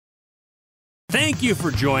Thank you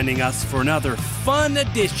for joining us for another fun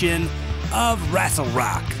edition of Wrestle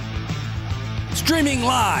Rock. Streaming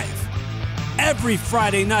live every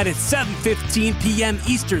Friday night at 7:15 p.m.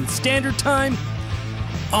 Eastern Standard Time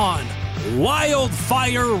on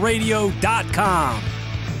WildfireRadio.com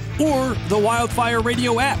or the Wildfire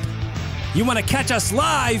Radio app. You want to catch us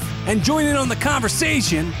live and join in on the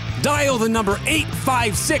conversation? Dial the number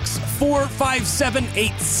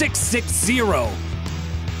 856-457-8660.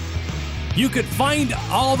 You could find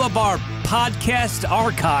all of our podcast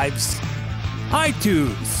archives,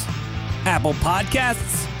 iTunes, Apple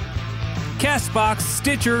Podcasts, CastBox,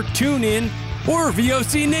 Stitcher, TuneIn, or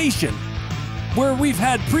VOC Nation, where we've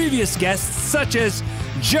had previous guests such as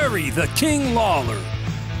Jerry the King Lawler,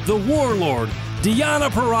 the Warlord, Deanna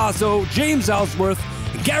Purrazzo, James Ellsworth,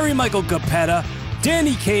 Gary Michael Capetta,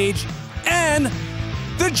 Danny Cage, and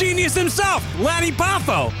the genius himself, Lanny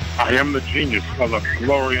Poffo. I am the genius of a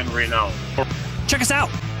glory and renown. Check us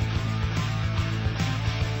out.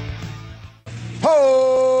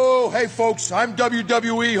 Ho! Hey, folks, I'm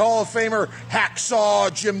WWE Hall of Famer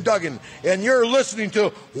Hacksaw Jim Duggan, and you're listening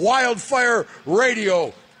to Wildfire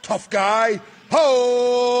Radio. Tough guy.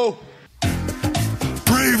 Ho!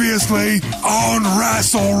 Previously on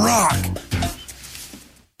Wrestle Rock.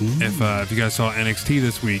 If you guys saw NXT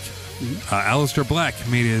this week, Aleister Black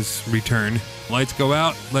made his return. Lights go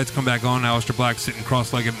out, lights come back on. Aleister Black sitting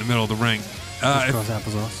cross-legged in the middle of the ring. Crisscross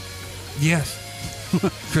applesauce. Yes.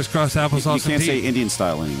 Crisscross applesauce. You can't say Indian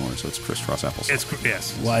style anymore, so it's crisscross applesauce.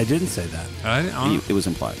 Yes. Well, I didn't say that. It was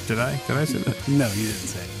implied. Did I say that? No, you didn't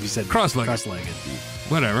say it. You said cross-legged. Cross-legged.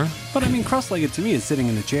 Whatever. But I mean, cross-legged to me is sitting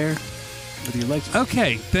in a chair with your legs.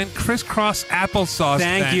 Okay, then crisscross applesauce.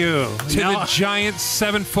 Thank you. To the giant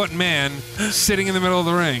 7-foot man sitting in the middle of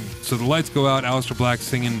the ring. So the lights go out. Aleister Black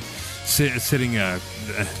sitting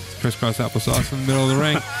crisscross applesauce in the middle of the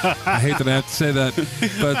ring. I hate that I have to say that,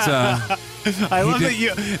 but I love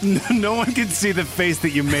that no one can see the face that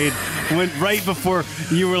you made when right before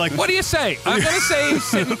you were like, what do you say? I'm going to say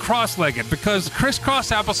sitting cross-legged because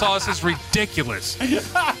crisscross applesauce is ridiculous.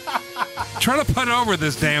 Try to put over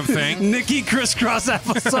this damn thing. Nikki crisscross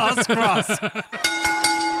applesauce cross.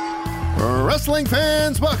 Wrestling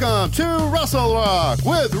fans, welcome to Wrestle Rock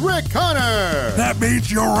with Rick Connor. That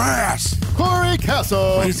means your ass. Corey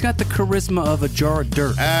Castle. He's got the charisma of a jar of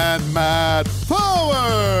dirt. And Matt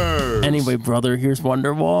Flowers. Anyway, brother, here's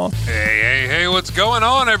Wonderwall. Hey, what's going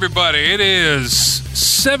on, everybody? It is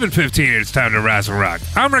 7:15. It's time to Wrestle Rock.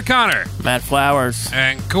 I'm Rick Connor. Matt Flowers.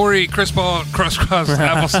 And Corey crisscross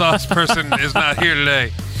applesauce person is not here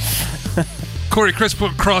today. Corey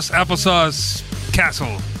crisscross applesauce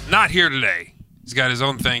Castle. Not here today. He's got his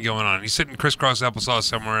own thing going on. He's sitting crisscross applesauce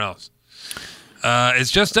somewhere else.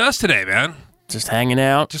 It's just us today, man. Just hanging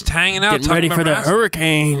out. Getting ready for the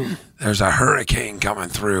hurricane. There's a hurricane coming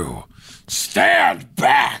through. Stand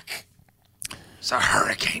back. There's a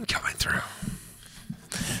hurricane coming through.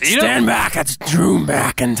 Stand back. It's Drew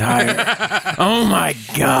McIntyre. Oh, my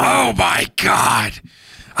God. Oh, my God.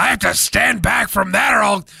 I have to stand back from that or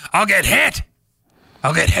I'll get hit.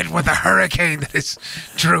 I'll get hit with a hurricane that is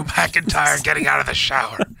Drew McIntyre getting out of the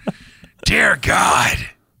shower. Dear God.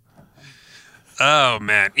 Oh,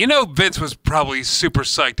 man. You know, Vince was probably super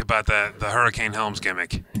psyched about the Hurricane Helms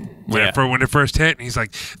gimmick when it first hit. And he's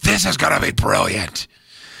like, this is going to be brilliant.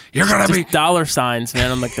 You're going to be dollar signs, man,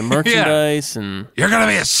 on like the merchandise. And you're going to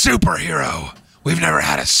be a superhero. We've never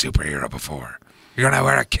had a superhero before. You're going to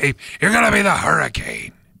wear a cape. You're going to be the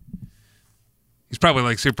Hurricane. He's probably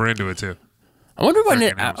like super into it, too. I wonder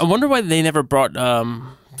why they never brought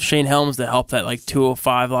Shane Helms to help that like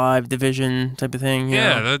 205 Live division type of thing.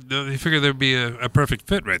 They figured there'd be a perfect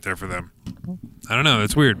fit right there for them. I don't know.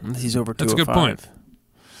 That's weird. He's over 205. That's a good point.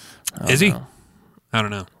 Is he? I don't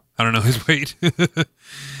know. I don't know his weight. He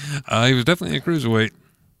was definitely a cruiserweight.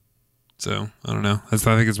 So, I don't know. I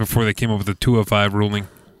think it's before they came up with the 205 ruling.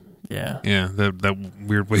 Yeah. Yeah, that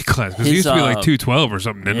weird weight class. Because it used to be like 212 or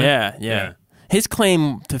something, didn't it? Yeah. His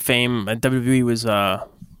claim to fame at WWE was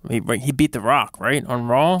he beat The Rock, right? On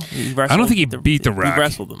Raw? I don't think he beat The Rock. He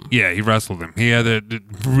wrestled him. Yeah, he wrestled him. He had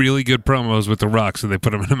really good promos with The Rock, so they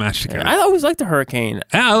put him in a match together. I always liked the Hurricane.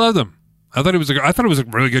 Yeah, I loved him. I thought it was a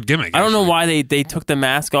really good gimmick. I don't know why they took the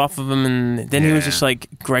mask off of him, and then he was just like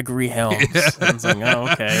Gregory Helms. Yeah. I was like, oh,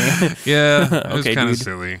 okay. Yeah, it was kind of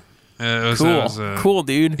silly. Cool,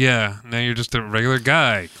 dude. Yeah, now you're just a regular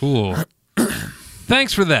guy. Cool.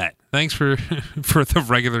 Thanks for that. Thanks for the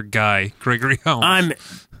regular guy, Gregory Helms. I'm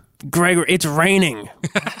Gregory. It's raining.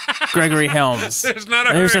 Gregory Helms. There's not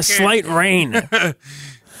a There's hurricane. a slight rain.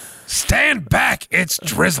 Stand back. It's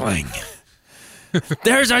drizzling.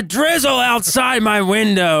 There's a drizzle outside my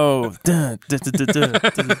window. Dun, dun, dun, dun, dun,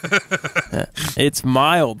 dun. It's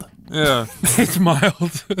mild. Yeah, it's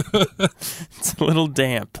mild. It's a little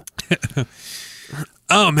damp.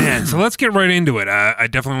 Oh, man. So let's get right into it. I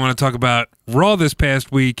definitely want to talk about Raw this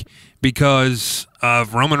past week because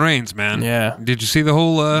of Roman Reigns, man. Yeah. Did you see the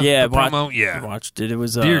whole the promo? I watched it. It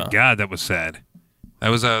was dear God, that was sad. That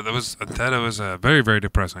was very, very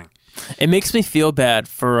depressing. It makes me feel bad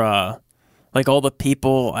for like all the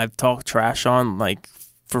people I've talked trash on, like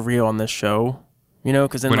for real on this show. You know,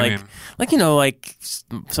 because then like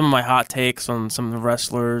some of my hot takes on some of the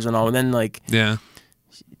wrestlers and all, and then like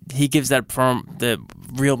he gives that the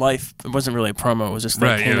real life. It wasn't really a promo. It was just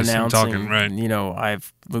like him announcing. You know, I'm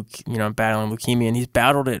battling leukemia, and he's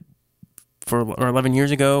battled it for 11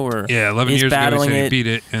 years ago, or 11 years ago he beat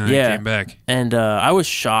it and then came back. And I was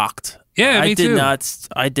shocked. Yeah, me too.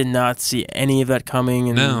 I did not see any of that coming,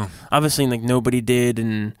 and obviously like nobody did,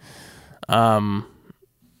 and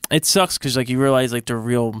it sucks because like you realize like they're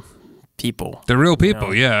real people. They're real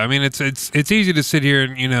people. You know? Yeah. I mean, it's easy to sit here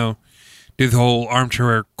and do the whole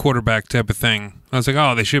armchair quarterback type of thing. I was like,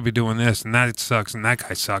 oh, they should be doing this, and that sucks, and that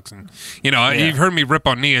guy sucks, and you've heard me rip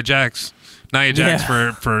on Nia Jax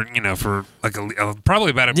for like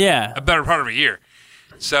probably about a better part of a year.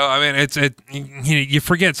 So I mean, you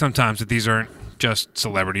forget sometimes that these aren't just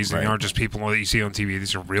celebrities, and they aren't just people that you see on TV.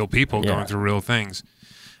 These are real people going through real things.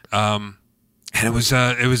 And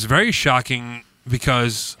it was very shocking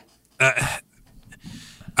because I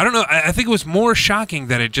don't know. I think it was more shocking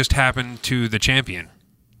that it just happened to the champion,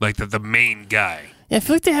 like the main guy. Yeah, I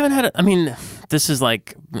feel like they haven't had. I mean, this is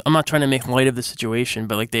like I'm not trying to make light of the situation,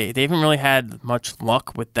 but like they haven't really had much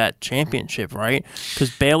luck with that championship, right? Because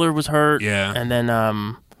Baylor was hurt, and then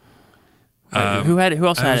who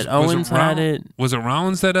else had it? Owens had it. Was it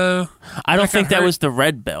Rollins that I don't think that was the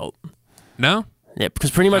red belt. No. Yeah,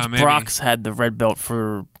 because pretty much Brock's had the red belt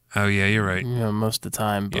for. Oh yeah, you're right. Most of the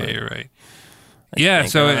time. But yeah, you're right.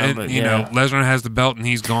 Lesnar has the belt and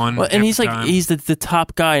he's gone. Well, and he's the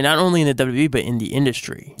top guy, not only in the WWE but in the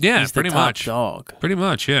industry. Yeah, he's pretty the top much. Dog. Pretty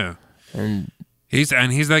much, yeah. And he's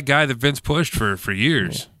that guy that Vince pushed for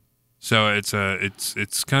years. Yeah. So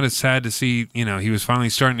it's kind of sad to see. He was finally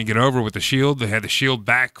starting to get over with the Shield. They had the Shield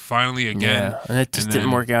back finally again. Yeah, and it just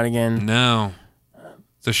didn't work out again. No,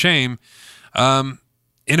 it's a shame.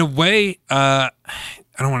 In a way, I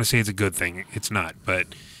don't want to say it's a good thing. It's not, but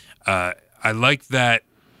I like that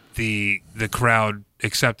the crowd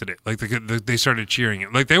accepted it. Like they started cheering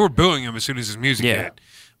it. Like they were booing him as soon as his music hit,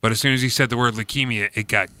 but as soon as he said the word leukemia, it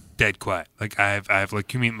got dead quiet. Like I have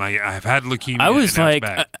leukemia. I've had leukemia. I was like,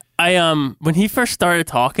 when he first started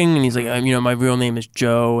talking, and he's like, my real name is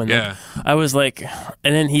Joe, and I was like,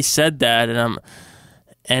 and then he said that,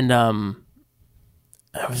 and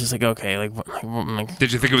I was just like, okay, like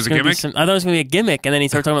did you think it was a gimmick? I thought it was going to be a gimmick, and then he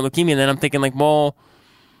started talking about leukemia, and then I'm thinking like, well,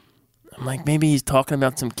 I'm like, maybe he's talking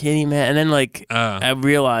about some kitty man, and then like I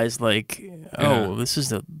realized like, this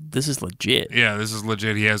is legit. Yeah, this is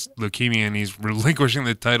legit. He has leukemia, and he's relinquishing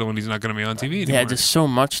the title, and he's not going to be on TV anymore. Yeah, just so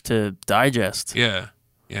much to digest. Yeah.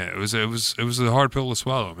 It was a hard pill to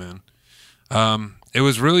swallow, man. It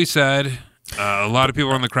was really sad. A lot of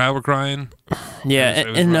people in the crowd were crying. Yeah,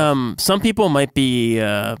 and some people might be.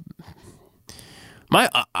 I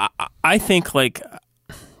think like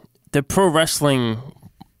the pro wrestling.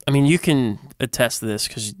 I mean, you can attest to this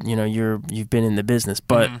because you've been in the business,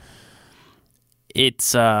 but it's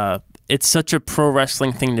such a pro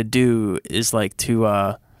wrestling thing to do. Is like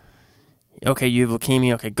to okay, you have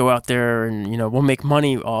leukemia. Okay, go out there and we'll make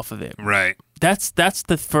money off of it. Right. That's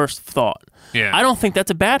the first thought. Yeah. I don't think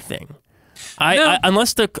that's a bad thing.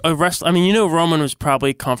 Unless Roman was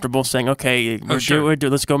probably comfortable saying, "Okay,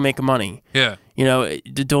 let's go make money." Yeah,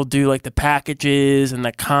 they'll do like the packages and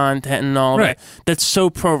the content and all that. That's so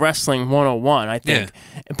pro wrestling 101, I think.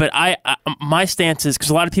 Yeah. But my stance is because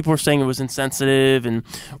a lot of people were saying it was insensitive and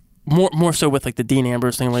more so with like the Dean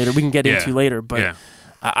Ambrose thing later. We can get into later, but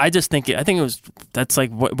I just think that's like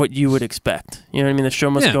what you would expect. You know what I mean? The show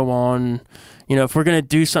must go on. If we're gonna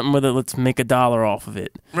do something with it, let's make $1 off of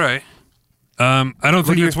it. Right. I don't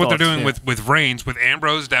think that's what they're doing with Reigns, with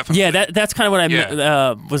Ambrose, definitely. Yeah, that's kind of what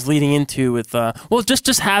I was leading into with,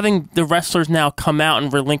 just having the wrestlers now come out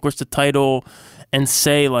and relinquish the title and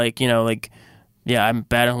say, I'm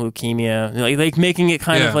battling leukemia. Like making it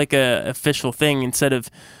kind of like a official thing instead of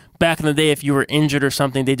back in the day, if you were injured or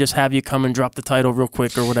something, they just have you come and drop the title real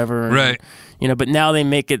quick or whatever. And, right. But now they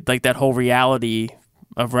make it like that whole reality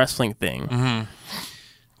of wrestling thing. Mm-hmm.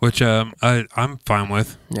 Which I'm fine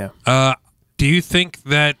with. Yeah. Do you think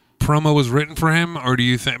that promo was written for him, or do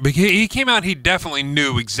you think he came out? He definitely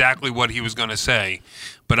knew exactly what he was going to say,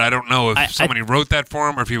 but I don't know if somebody wrote that for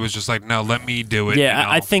him or if he was just like, "No, let me do it." Yeah,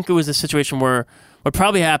 I think it was a situation where what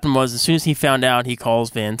probably happened was as soon as he found out, he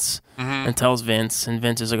calls Vince and tells Vince, and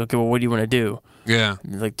Vince is like, "Okay, well, what do you want to do?" Yeah,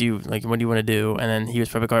 like, what do you want to do? And then he was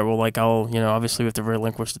probably like, "All right, well, like, I'll, obviously we have to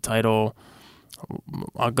relinquish the title.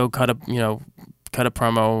 I'll go cut a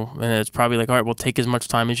promo," and it's probably like, "All right, we'll take as much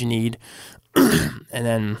time as you need." And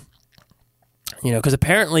then, because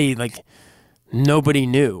apparently, like, nobody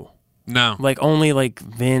knew. No. Like, only, like,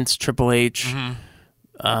 Vince, Triple H.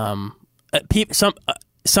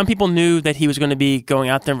 Some people knew that he was going to be going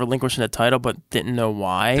out there and relinquishing the title, but didn't know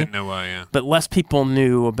why. Yeah. But less people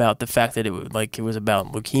knew about the fact that it was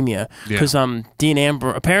about leukemia. Because Dean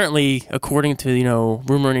Ambrose, apparently, according to,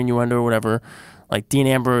 rumor and innuendo or whatever, like, Dean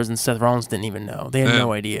Ambrose and Seth Rollins didn't even know. They had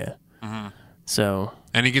no idea. So...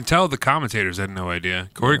 And you can tell the commentators had no idea.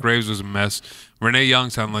 Corey Graves was a mess. Renee Young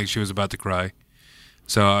sounded like she was about to cry.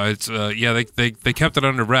 So it's they kept it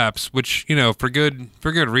under wraps, which for good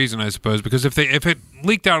reason, I suppose. Because if it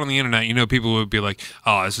leaked out on the internet, people would be like,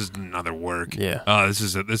 "Oh, this is another work. Yeah. Oh, this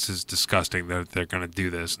is disgusting that they're going to do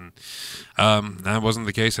this." And that wasn't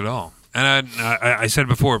the case at all. And I said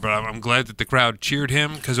before, but I'm glad that the crowd cheered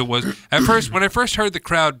him because it was at first when I first heard the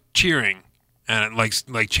crowd cheering. And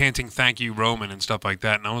like chanting "Thank you, Roman" and stuff like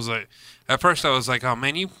that, and I was like, at first I was like, "Oh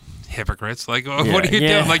man, you hypocrites! Like, what are you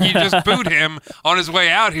doing? Like, you just booed him on his way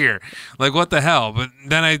out here. Like, what the hell?" But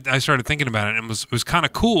then I started thinking about it, and it was kind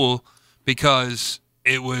of cool because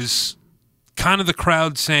it was kind of the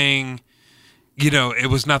crowd saying, it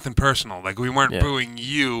was nothing personal. Like, we weren't booing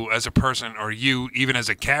you as a person or you even as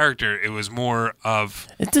a character. It was more of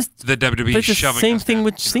the WWE shoving. Same thing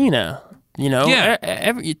with Cena.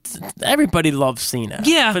 Everybody loves Cena.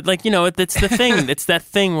 Yeah, but it's the thing. It's that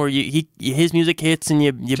thing where his music hits and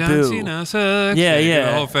you John boo. Cena sucks. Yeah.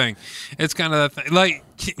 The whole thing. It's kind of that thing. Like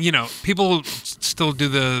people still do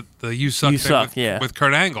the you suck thing with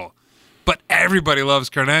Kurt Angle, but everybody loves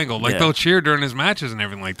Kurt Angle. Like they'll cheer during his matches and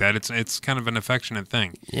everything like that. It's kind of an affectionate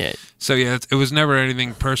thing. Yeah. So it was never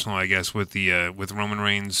anything personal, I guess, with the with Roman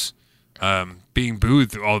Reigns. Being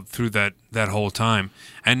booed all through that whole time,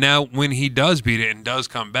 and now when he does beat it and does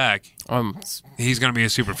come back, he's going to be a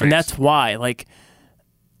super face, and that's why.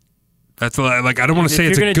 That's like I don't want to say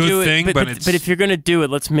it's a good thing, but if you're going to do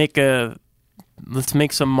it, let's make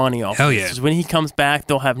some money off. Hell of yeah! Because when he comes back,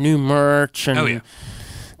 they'll have new merch and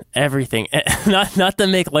everything. Not to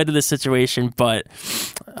make light of the situation, but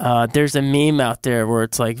there's a meme out there where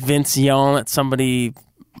it's like Vince yelling at somebody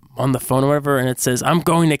on the phone or whatever, and it says, "I'm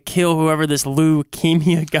going to kill whoever this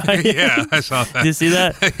leukemia guy is." Yeah, I saw that. Did you see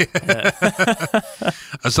that?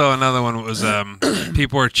 I saw another one. Was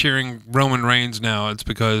people are cheering Roman Reigns now. It's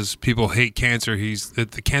because people hate cancer.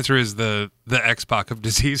 The cancer is the X-Pac of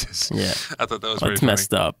diseases. Yeah, I thought that was pretty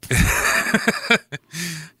messed up.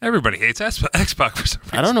 Everybody hates X-Pac for some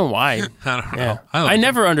reason. I don't know why. I don't know. Yeah. I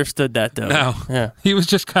never understood that though. No, yeah, he was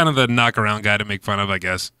just kind of the knockaround guy to make fun of, I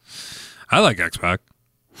guess. I like X-Pac.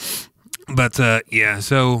 But so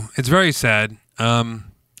it's very sad. And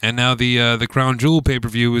now the Crown Jewel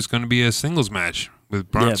pay-per-view is going to be a singles match with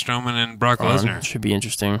Braun Strowman and Brock Lesnar. Should be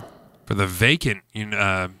interesting for the vacant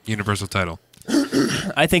Universal title.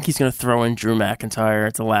 I think he's going to throw in Drew McIntyre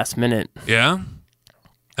at the last minute. Yeah,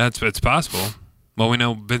 it's possible. Well, we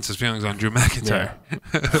know Vince's feelings on Drew McIntyre.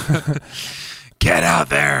 Yeah. Get out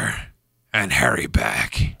there and hurry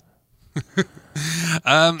back.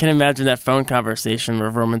 Can imagine that phone conversation where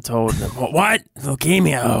Roman told him, "What?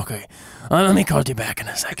 Leukemia? Oh, okay. Let me call you back in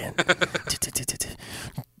a second."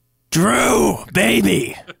 Drew,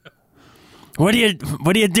 baby, what are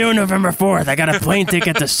you doing November 4th? I got a plane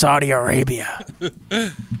ticket to Saudi Arabia.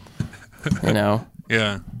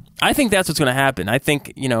 Yeah. I think that's what's going to happen. I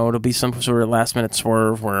think, it'll be some sort of last-minute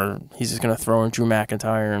swerve where he's just going to throw in Drew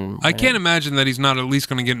McIntyre. I can't imagine that he's not at least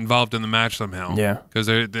going to get involved in the match somehow. Yeah. Because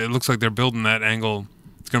it looks like they're building that angle.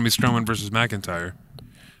 It's going to be Strowman versus McIntyre,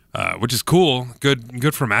 which is cool.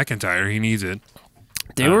 Good for McIntyre. He needs it.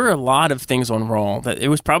 There were a lot of things on Raw. That it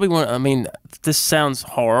was probably one. I mean, this sounds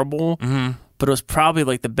horrible, but it was probably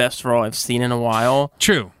like the best Raw I've seen in a while.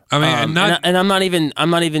 True. I mean, and I'm not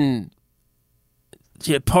even.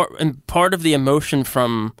 Yeah, part of the emotion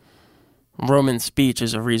from Roman's speech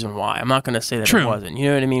is a reason why. I'm not going to say that it wasn't. You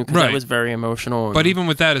know what I mean? Because that was very emotional. But even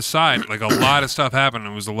with that aside, like a lot of stuff happened. It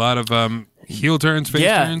was a lot of heel turns, face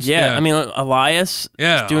turns. Yeah. I mean, Elias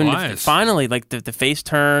is doing finally like the face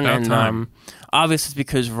turn, and obviously it's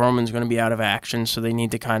because Roman's going to be out of action, so they need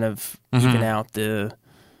to kind of even out the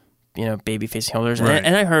babyface healers. Right.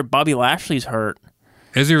 And I heard Bobby Lashley's hurt.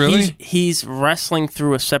 Is he really? He's wrestling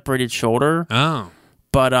through a separated shoulder. Oh.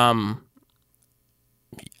 But I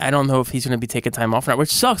don't know if he's going to be taking time off or not,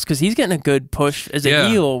 which sucks because he's getting a good push as a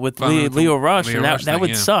heel with Leo Rush, and that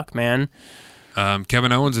would suck, man.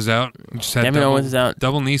 Kevin Owens is out. Kevin Owens is out.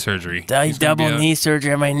 Double knee surgery. Double knee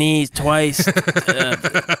surgery on my knees twice.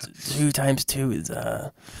 2 times 2 is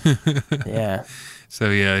yeah. So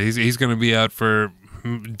yeah, he's going to be out for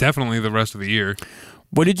definitely the rest of the year.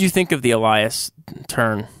 What did you think of the Elias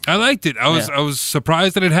turn? I liked it. I was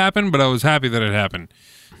surprised that it happened, but I was happy that it happened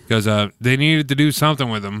because they needed to do something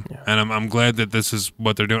with him, and I'm glad that this is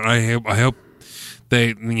what they're doing. I hope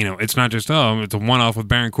they, it's not just it's a one-off with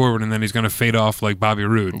Baron Corbin and then he's going to fade off like Bobby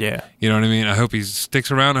Roode. Yeah, you know what I mean. I hope he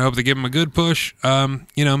sticks around. I hope they give him a good push.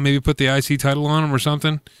 Maybe put the IC title on him or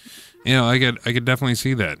something. I could definitely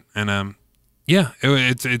see that, and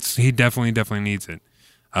it's he definitely needs it.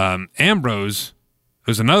 Ambrose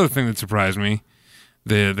was another thing that surprised me.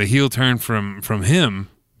 The heel turn from him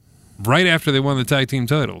right after they won the tag team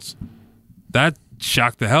titles. That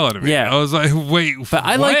shocked the hell out of me. Yeah. I was like, wait, but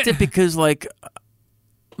I liked it because like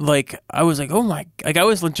I was like, oh my, like I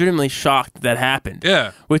was legitimately shocked that happened.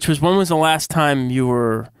 Yeah. Which was, when was the last time you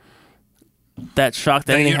were that shocked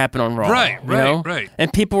that anything happened on Raw? Right.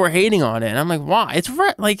 And people were hating on it, and I'm like, why?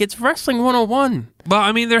 It's wrestling 101. Well,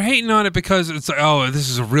 I mean, they're hating on it because it's like, this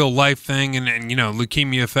is a real life thing, and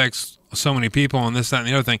leukemia affects so many people, and this, that, and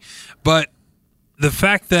the other thing. But the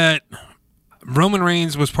fact that Roman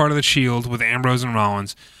Reigns was part of the Shield with Ambrose and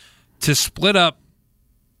Rollins, to split up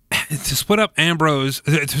Ambrose,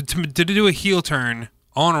 to do a heel turn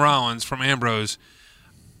on Rollins from Ambrose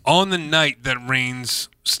on the night that Reigns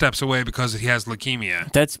steps away because he has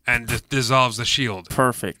leukemia, and dissolves the Shield.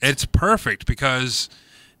 Perfect. It's perfect because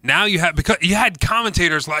now you had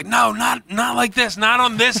commentators like, no, not like this, not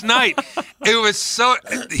on this night. It was so,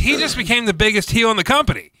 he just became the biggest heel in the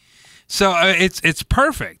company. So it's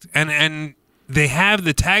perfect, and they have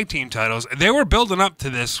the tag team titles. They were building up to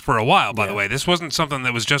this for a while, by the way. This wasn't something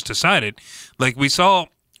that was just decided. Like we saw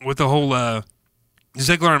with the whole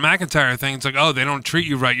Ziggler and McIntyre thing. It's like, they don't treat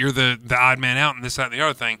you right. You're the odd man out, and this, that, and the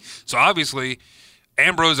other thing. So obviously,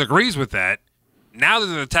 Ambrose agrees with that. Now that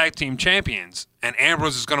they're the tag team champions, and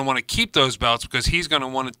Ambrose is going to want to keep those belts because he's going to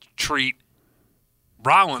want to treat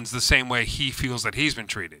Rollins the same way he feels that he's been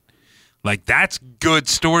treated. Like, that's good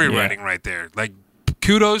story writing right there. Like,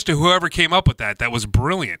 kudos to whoever came up with that. That was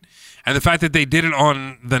brilliant. And the fact that they did it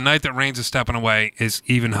on the night that Reigns is stepping away is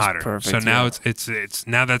even hotter. Perfect, so now it's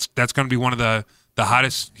now that's going to be one of the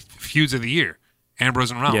hottest feuds of the year,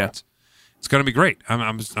 Ambrose and Rollins. Yeah. It's going to be great.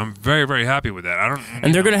 I'm very, very happy with that.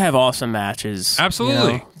 And they're going to have awesome matches.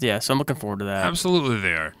 Absolutely. Yeah, so I'm looking forward to that. Absolutely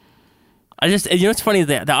they are. It's funny,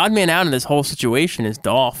 the odd man out in this whole situation is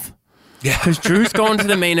Dolph. Yeah. Because Drew's going to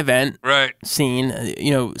the main event scene.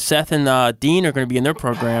 Seth and Dean are going to be in their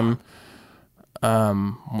program.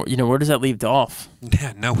 Where does that leave Dolph?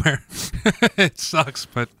 Yeah, nowhere. It sucks,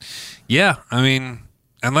 but yeah, I mean,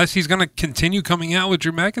 unless he's going to continue coming out with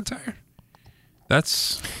Drew McIntyre,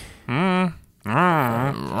 that's I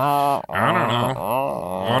don't know.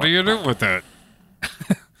 What do you do with that?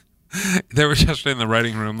 They were just in the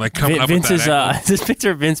writing room, like coming up with that. This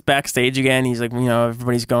picture of Vince backstage again. He's like,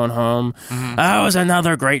 everybody's going home. Mm-hmm. That was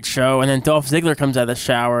another great show. And then Dolph Ziggler comes out of the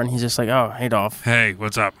shower, and he's just like, "Oh, hey, Dolph. Hey,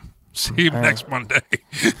 what's up? See you next Monday."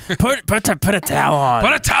 Put a towel on.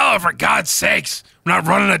 Put a towel on, for God's sakes. I'm not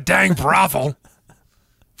running a dang brothel.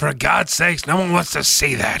 For God's sakes, no one wants to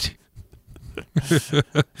see that.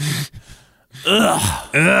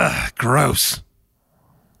 Ugh, gross.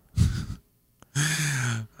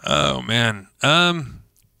 Oh man.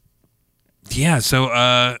 Yeah, so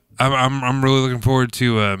I'm really looking forward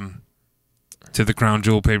to the Crown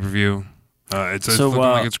Jewel pay-per-view. It's looking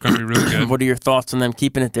like it's going to be really good. What are your thoughts on them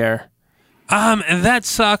keeping it there? And that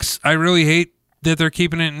sucks. I really hate that they're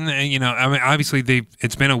keeping it in, obviously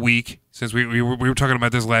it's been a week since we were talking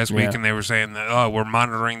about this last week, and they were saying that, we're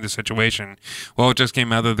monitoring the situation. Well, it just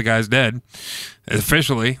came out that the guy's dead.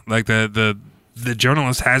 Officially, like the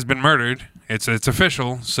journalist has been murdered. It's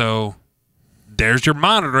official, so there's your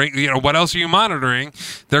monitoring. What else are you monitoring?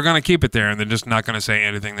 They're going to keep it there, and they're just not going to say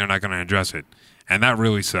anything. They're not going to address it, and that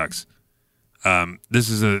really sucks. This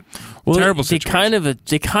is a terrible situation.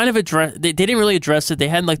 They kind of address. They didn't really address it. They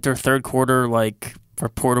had like their third quarter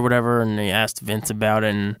report or whatever, and they asked Vince about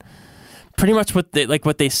it, and pretty much what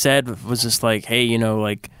they said was just like, hey,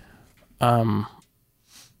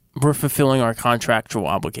 we're fulfilling our contractual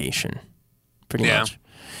obligation, pretty much.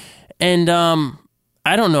 And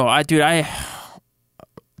I don't know,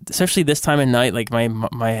 especially this time of night, like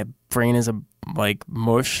my brain is a like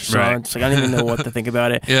mush. So Right. it's like I don't even know what to think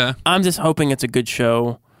about it. Yeah. I'm just hoping it's a good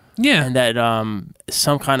show. Yeah. And that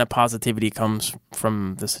some kind of positivity comes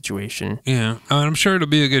from the situation. Yeah. I'm sure it'll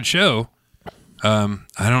be a good show. I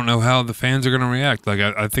don't know how the fans are going to react. Like,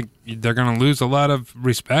 I think they're going to lose a lot of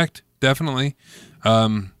respect, definitely.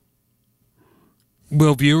 Will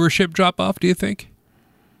viewership drop off, do you think?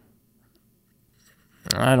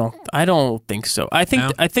 I don't think so. I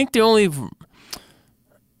think the only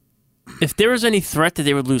if there was any threat that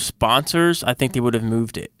they would lose sponsors, I think they would have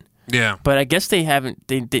moved it. Yeah. But I guess they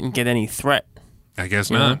didn't get any threat. I guess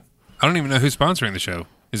not. I don't even know who's sponsoring the show.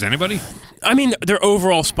 Is anybody? I mean, they're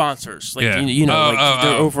overall sponsors. Like, Yeah.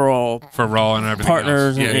 They're overall for Raw and everything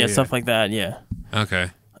partners else. and stuff like that. Yeah.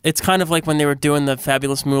 Okay. It's kind of like when they were doing the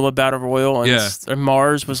Fabulous Moolah Battle Royal, and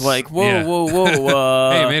Mars was like, whoa.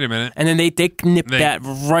 Hey, wait a minute. And then they nipped that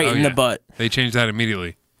right in the butt. They changed that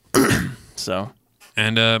immediately. So.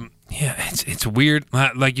 And, it's weird.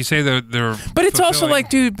 Like you say, they're But it's also like,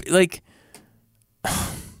 dude, like...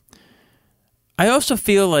 I also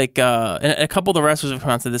feel like, and a couple of the wrestlers have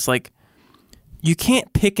commented this, like, you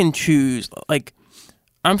can't pick and choose. Like,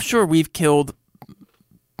 I'm sure we've killed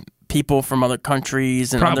people from other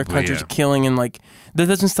countries and other countries killing, and like that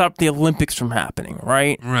doesn't stop the Olympics from happening,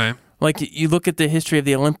 right? Right. Like you look at the history of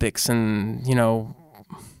the Olympics, and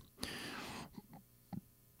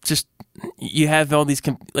just you have all these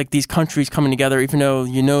these countries coming together, even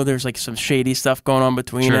though there's like some shady stuff going on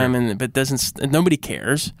between them, but nobody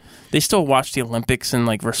cares. They still watch the Olympics and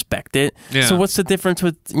like respect it. Yeah. So what's the difference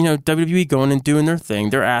with WWE going and doing their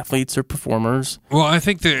thing? They're athletes, they're performers. Well, I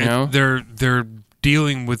think they're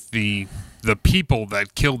dealing with the people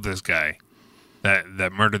that killed this guy,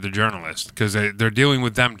 that murdered the journalist, because they're dealing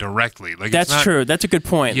with them directly. Like that's true. That's a good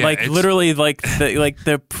point. Yeah, like literally, like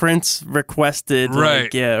the prince requested,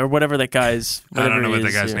 right? Or whatever that guy's. I don't know what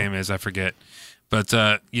the guy's name is. I forget. But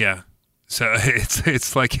yeah. So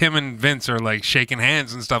it's like him and Vince are like shaking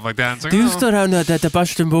hands and stuff like that. It's like, do you still have the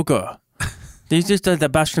Bastion Booker? Do you just the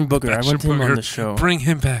Bastion Booker? I want him on the show. Bring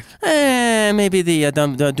him back. Maybe the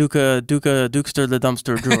Dukester the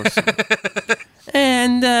dumpster drawers.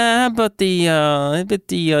 And how about the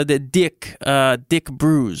Dick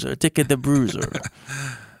Bruiser, Dick the Bruiser,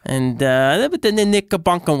 and the Nick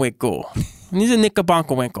Bonkowinkle. He's a Nick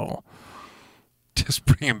Bonkowinkle. Just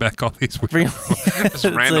bringing back all these weird just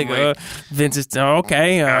randomly. Like, Vince is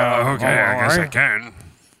okay. Okay, I guess right. I can.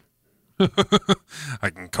 I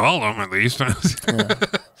can call them at least.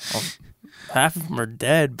 Half of them are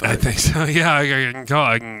dead. But I think so. Yeah, I can call.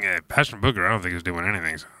 I can. Passion Booker, I don't think he's doing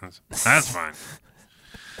anything. So that's fine.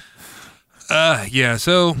 Yeah.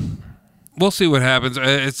 So we'll see what happens.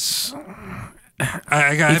 It's. You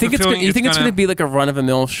think it's going to be like a run of a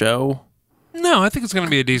mill show? No, I think it's going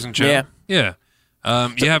to be a decent show. Yeah.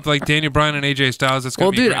 You have like Daniel Bryan and AJ Styles. That's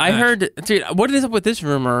going to be dude, I heard. Dude, what is up with this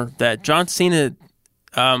rumor that John Cena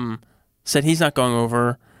said he's not going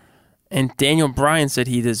over, and Daniel Bryan said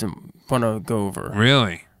he doesn't want to go over?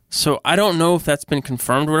 Really? So I don't know if that's been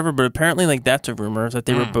confirmed or whatever, but apparently like that's a rumor that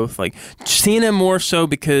they were both like Cena more so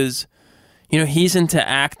because he's into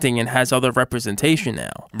acting and has other representation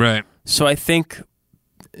now. Right. So I think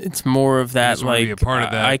it's more of that like be a part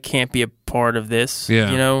of that. I can't be a part of this.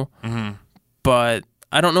 Yeah. Mm-hmm. But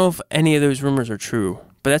I don't know if any of those rumors are true.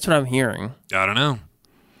 But that's what I'm hearing. I don't know.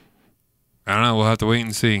 We'll have to wait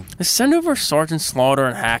and see. Send over Sergeant Slaughter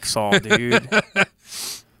and Hacksaw, dude.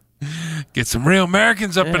 Get some real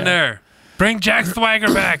Americans up in there. Bring Jack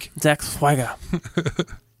Swagger back. Jack Swagger.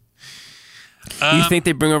 You think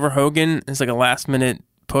they bring over Hogan as like a last minute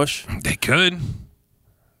push? They could.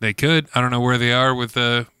 I don't know where they are with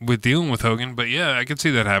dealing with Hogan, but yeah, I could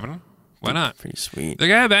see that happening. Why not? Pretty sweet. The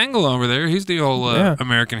guy have Angle over there. He's the whole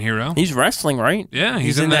American hero. He's wrestling, right? Yeah,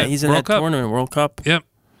 he's in that. He's in that tournament, World Cup. Yep.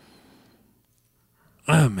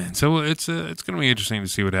 Oh man, so it's going to be interesting to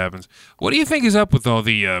see what happens. What do you think is up with all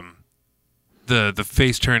the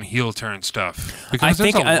face turn, heel turn stuff? Because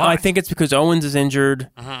I think it's because Owens is injured.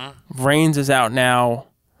 Reigns is out now.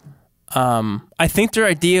 I think their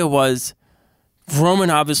idea was Roman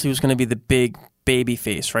obviously was going to be the big baby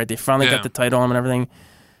face, right? They finally got the title on him and everything,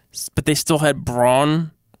 but they still had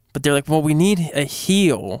Braun. But they're like, well, we need a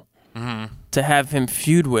heel to have him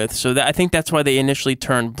feud with. So I think that's why they initially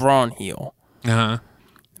turned Braun heel.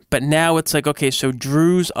 But now it's like, okay, so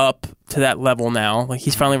Drew's up to that level now. Like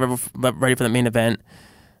he's finally ready for the main event.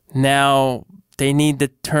 Now they need to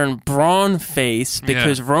turn Braun face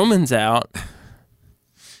because Roman's out.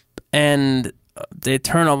 And they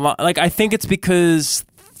turn a lot. Like I think it's because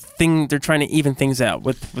they're trying to even things out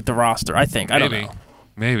with the roster. I think. I don't know.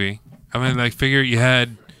 Maybe. I mean, like figure you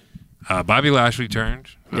had Bobby Lashley turned.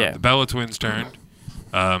 Yeah. The Bella Twins turned.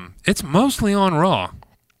 It's mostly on Raw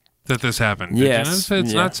that this happened. Did you notice that?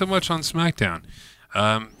 It's not so much on SmackDown.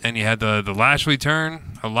 And you had the Lashley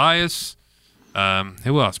turn, Elias.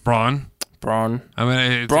 Who else? Braun. I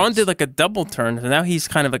mean, Braun did like a double turn, and now he's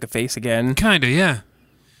kind of like a face again. Kind of, yeah.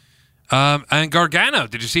 And Gargano.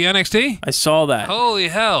 Did you see NXT? I saw that. Holy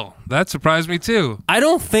hell, that surprised me too. I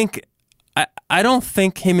don't think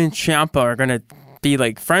him and Ciampa are gonna be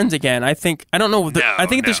like friends again. I don't know. I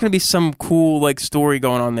think there's gonna be some cool like story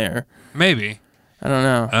going on there. Maybe. I don't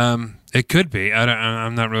know. It could be.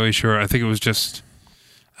 I'm not really sure. I think it was just.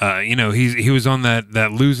 He was on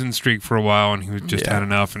that losing streak for a while, and he was just had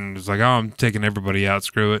enough, and was like, "Oh, I'm taking everybody out,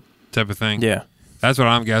 screw it," type of thing. Yeah, that's what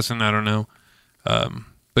I'm guessing. I don't know,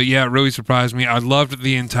 but yeah, it really surprised me. I loved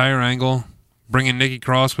the entire angle. Bringing Nikki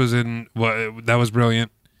Cross that was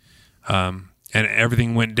brilliant, and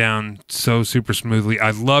everything went down so super smoothly.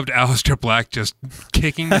 I loved Aleister Black just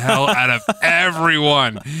kicking the hell out of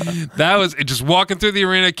everyone. That was just walking through the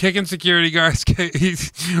arena, kicking security guards. He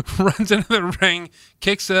runs into the ring,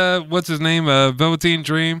 kicks what's his name, Velveteen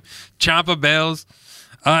Dream, Ciampa bails.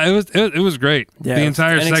 It was great. Yeah, the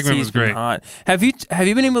entire NXT's segment was great. Hot. Have you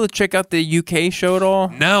been able to check out the UK show at all?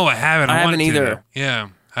 No, I haven't. I haven't either. To. Yeah,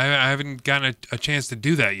 I haven't gotten a chance to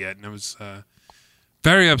do that yet, and it was.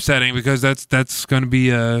 Very upsetting because that's going to be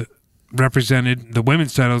represented. The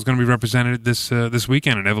women's title is going to be represented this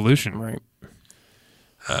weekend at Evolution. Right.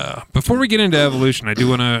 Before we get into Evolution, I do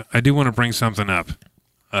want to bring something up.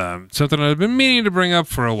 Something I've been meaning to bring up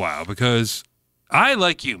for a while because I,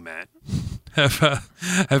 like you, Matt,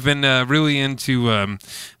 have been really into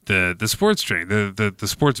the sports train, the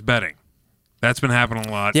sports betting. That's been happening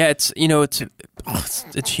a lot. Yeah, it's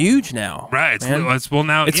huge now. Right.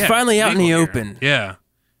 It's finally out in the open. Yeah,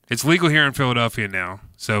 it's legal here in Philadelphia now.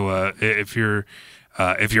 So if you're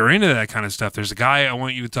into that kind of stuff, there's a guy I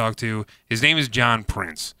want you to talk to. His name is John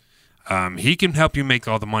Prince. He can help you make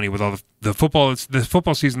all the money with all the football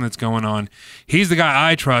season that's going on. He's the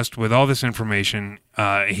guy I trust with all this information.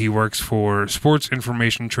 He works for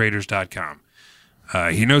sportsinformationtraders.com.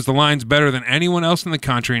 He knows the lines better than anyone else in the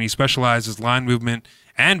country, and he specializes line movement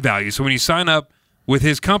and value. So when you sign up with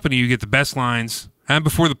his company, you get the best lines and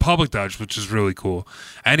before the public does, which is really cool.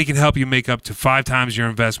 And he can help you make up to 5 times your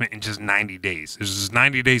investment in just 90 days. There's this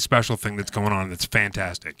 90-day special thing that's going on that's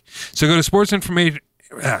fantastic. So go to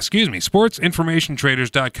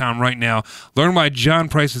sportsinformationtraders.com right now. Learn why John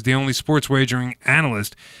Price is the only sports wagering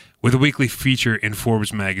analyst with a weekly feature in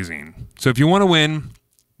Forbes magazine. So if you want to win,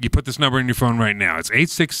 you put this number in your phone right now. It's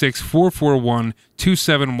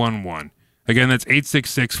 866-441-2711. Again, that's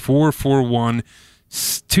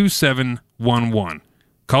 866-441-2711.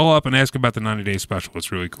 Call up and ask about the 90-day special.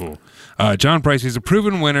 It's really cool. John Price is a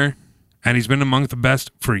proven winner, and he's been among the best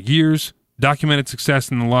for years. Documented success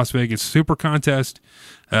in the Las Vegas Super Contest.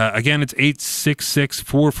 Again, it's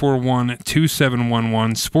 866-441-2711,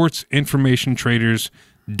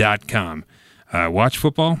 sportsinformationtraders.com. Watch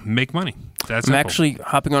football, make money. That's I'm actually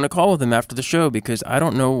hopping on a call with him after the show because I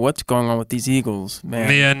don't know what's going on with these Eagles,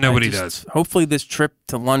 man. Yeah, nobody does. Hopefully this trip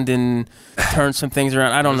to London turns some things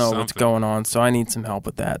around. I don't know what's going on, so I need some help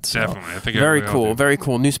with that. So. Definitely. I think very cool. Very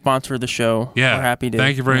cool. New sponsor of the show. Yeah. We're happy to.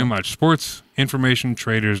 Thank you very much.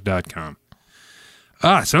 Sportsinformationtraders.com.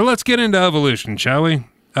 So let's get into Evolution, shall we?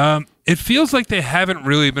 It feels like they haven't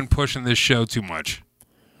really been pushing this show too much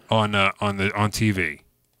on TV.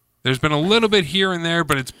 There's been a little bit here and there,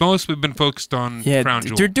 but it's mostly been focused on Crown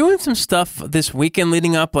Jewel. They're doing some stuff this weekend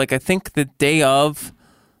leading up. Like I think the day of,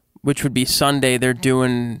 which would be Sunday,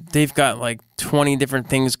 they've got like 20 different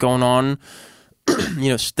things going on.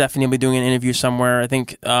 Stephanie will be doing an interview somewhere. I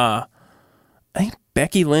think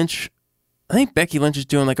Becky Lynch. I think Becky Lynch is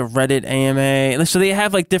doing like a Reddit AMA. So they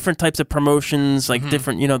have like different types of promotions, like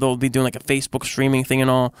different. They'll be doing like a Facebook streaming thing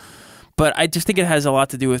and all. But I just think it has a lot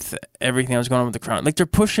to do with everything that's going on with the Crown. Like, they're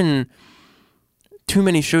pushing too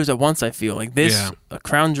many shows at once, I feel. Like this, a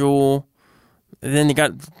Crown Jewel, and then you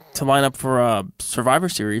got to line up for a Survivor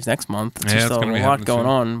Series next month. It's just a lot going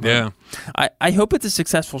on. Yeah. I hope it's a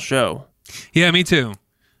successful show. Yeah, me too.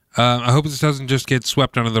 I hope this doesn't just get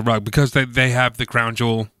swept under the rug because they have the Crown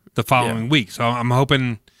Jewel the following week. So I'm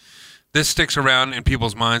hoping this sticks around in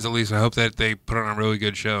people's minds at least. I hope that they put on a really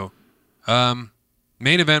good show.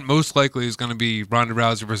 Main event most likely is going to be Ronda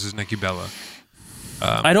Rousey versus Nikki Bella.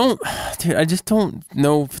 I just don't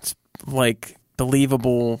know if it's like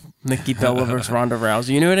believable Nikki Bella versus Ronda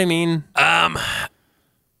Rousey. You know what I mean? I'm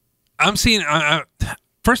seeing.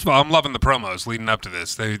 First of all, I'm loving the promos leading up to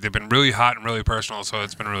this. They've been really hot and really personal, so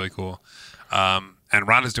it's been really cool. And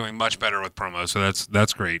Ronda's doing much better with promos, so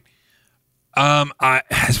that's great.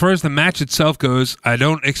 As far as the match itself goes, I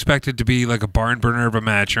don't expect it to be like a barn burner of a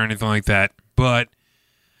match or anything like that, but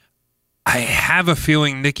I have a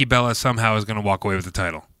feeling Nikki Bella somehow is going to walk away with the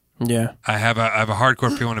title. Yeah. I have a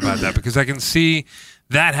hardcore feeling about that because I can see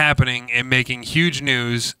that happening and making huge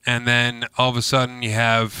news, and then all of a sudden you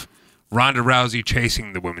have Ronda Rousey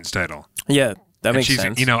chasing the women's title. Yeah, that makes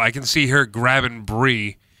sense. You know, I can see her grabbing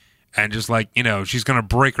Brie and just like, you know, she's going to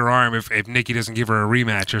break her arm if Nikki doesn't give her a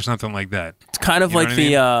rematch or something like that. It's kind of like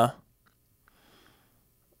the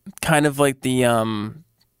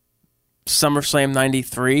SummerSlam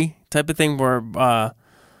 93 type of thing where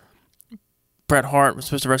Bret Hart was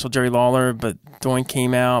supposed to wrestle Jerry Lawler, but Doink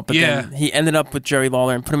came out. But then he ended up with Jerry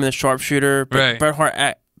Lawler and put him in the sharpshooter. But right.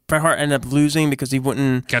 Bret Hart ended up losing because he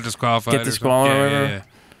wouldn't get disqualified. Yeah.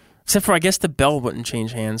 Except for, I guess, the bell wouldn't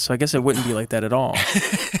change hands, so I guess it wouldn't be like that at all.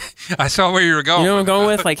 I saw where you were going. You know what I'm going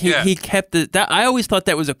with? Like, he kept it. I always thought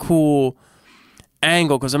that was a cool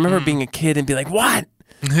angle because I remember being a kid and be like, what?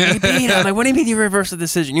 I'm like, what do you mean you reverse the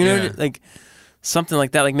decision? You know, like something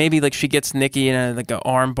like that. Like maybe like she gets Nikki in like an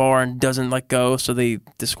arm bar and doesn't let go, so they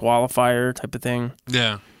disqualify her type of thing.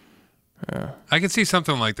 Yeah. I can see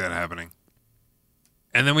something like that happening.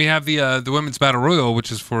 And then we have the Women's Battle Royal,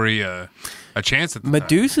 which is for a chance at the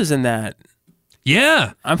Medusa's in that.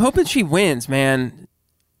 Yeah. I'm hoping she wins, man.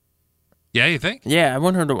 Yeah, you think? Yeah, I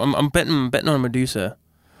want her to. I'm betting on Medusa.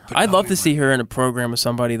 I'd love to see her in a program with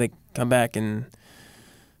somebody that come back and,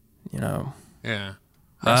 you know. Yeah.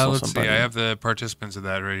 Let's see. I have the participants of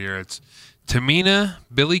that right here. It's Tamina,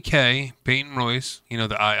 Billie Kay, Peyton Royce. You know,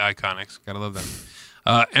 the Iconics. Gotta love them.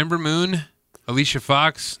 Ember Moon, Alicia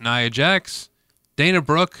Fox, Nia Jax, Dana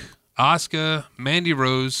Brooke, Asuka, Mandy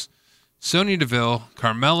Rose, Sonya Deville,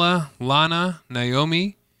 Carmella, Lana,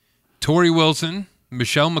 Naomi, Tori Wilson,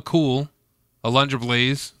 Michelle McCool, Alundra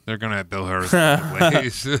Blaze. They're going to bill her as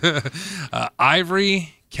Alundra Blaze.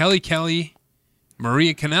 Ivory, Kelly,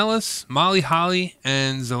 Maria Kanellis, Molly Holly,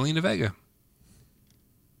 and Zelina Vega.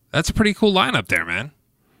 That's a pretty cool lineup there, man.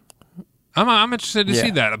 I'm interested to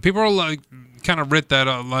see that. People are like kind of writ that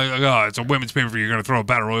like, oh, it's a women's pay-per-view. You're going to throw a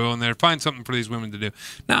battle royal in there. Find something for these women to do.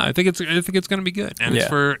 No, I think it's going to be good, and it's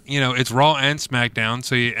for it's Raw and SmackDown.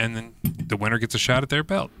 So and then the winner gets a shot at their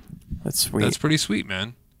belt. That's sweet. That's pretty sweet,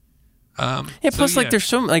 man. Plus, like, there's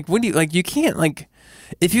so like when you like you can't like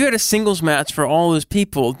if you had a singles match for all those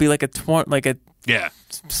people, it'd be like a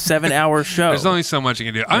 7-hour show. There's only so much you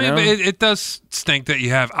can do. I mean, but it does stink that you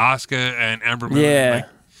have Asuka and Ember Moon, like,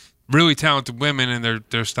 really talented women, and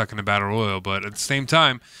they're stuck in a battle royal. But at the same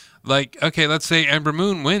time, like, okay, let's say Ember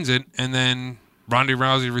Moon wins it, and then Ronda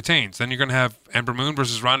Rousey retains. Then you're going to have Ember Moon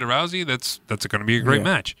versus Ronda Rousey. That's going to be a great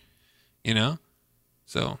match, you know.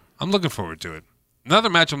 So I'm looking forward to it. Another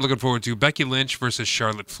match I'm looking forward to: Becky Lynch versus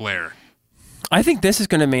Charlotte Flair. I think this is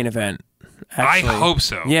going to main event. Actually. I hope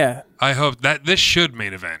so. Yeah, I hope that this should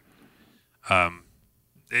main event.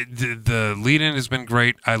 The lead-in has been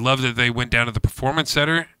great. I love that they went down to the Performance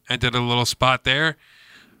Center and did a little spot there.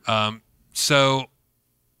 So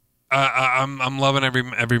I'm loving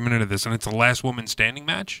every minute of this, and it's a last woman standing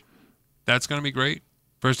match. That's going to be great.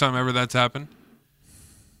 First time ever that's happened.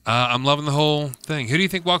 I'm loving the whole thing. Who do you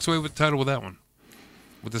think walks away with the title with that one?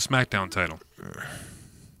 With the SmackDown title?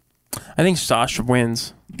 I think Sasha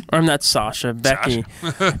wins. Or I'm not Sasha, Becky.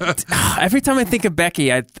 Every time I think of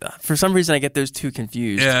Becky, for some reason I get those two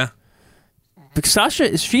confused. Yeah. Because Sasha,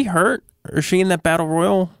 is she hurt? Or is she in that Battle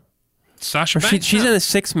Royal? Sasha Banks? She's in a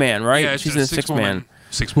 6-man, right? Yeah, she's in a 6-man.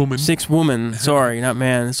 6-woman. 6-woman. Sorry, not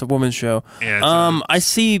man. It's a woman's show. Yeah, I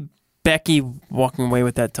see Becky walking away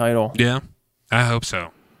with that title. Yeah, I hope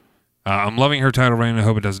so. I'm loving her title reign. I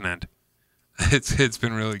hope it doesn't end. It's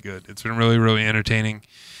been really good. It's been really, really entertaining.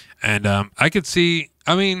 And I could see,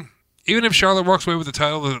 I mean, even if Charlotte walks away with the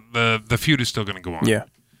title, the feud is still going to go on. Yeah.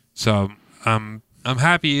 So I'm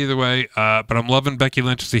happy either way, but I'm loving Becky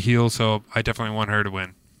Lynch as a heel, so I definitely want her to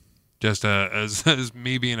win, just as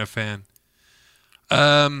me being a fan.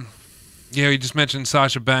 You just mentioned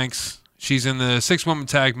Sasha Banks. She's in the 6-woman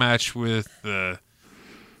tag match with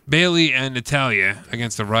Bayley and Natalya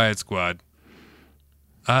against the Riot Squad.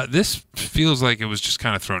 This feels like it was just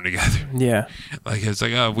kind of thrown together. Yeah. Like, it's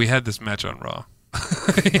like, oh, we had this match on Raw.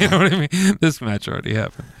 You know what I mean? This match already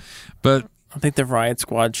happened. But I think the Riot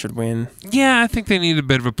Squad should win. Yeah, I think they need a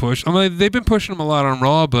bit of a push. I mean, they've been pushing them a lot on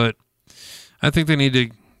Raw, but I think they need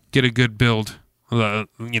to get a good build.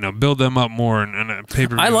 Build them up more and a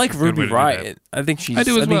pay-per-view. I like Ruby Riott. I think she's. I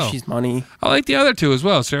do as well. I think she's money. I like the other two as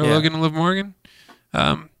well, Sarah Logan and Liv Morgan.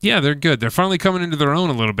 Yeah, they're good. They're finally coming into their own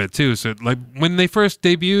a little bit too. So like when they first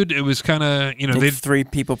debuted, it was kind of they 3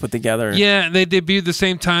 people put together. Yeah, they debuted the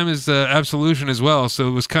same time as Absolution as well, so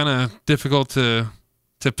it was kind of difficult to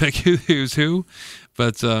pick who's who.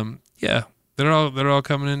 But yeah, they're all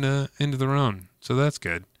coming into their own, so that's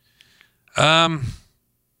good.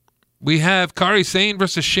 We have Kairi Sane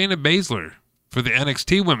versus Shayna Baszler for the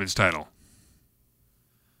NXT Women's title.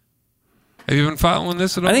 Have you been following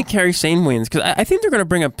this at all? I think Kairi Sane wins because I think they're going to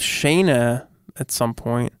bring up Shayna at some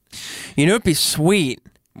point. You know, it'd be sweet.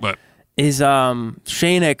 What is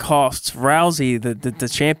Shayna costs Rousey the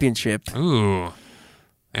championship? Ooh,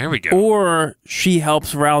 there we go. Or she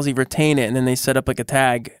helps Rousey retain it, and then they set up like a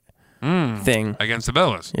tag thing against the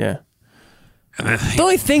Bellas. Yeah. The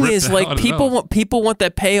only thing is, like, people want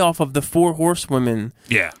that payoff of the 4 horsewomen.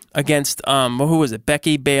 Yeah. Against who was it?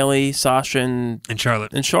 Becky, Bayley, Sasha, and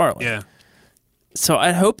Charlotte. Yeah. So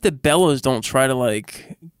I hope the Bellas don't try to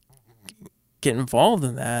like get involved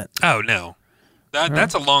in that. Oh no,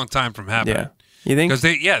 that's a long time from happening. Yeah. You think? Because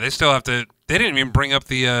they still have to. They didn't even bring up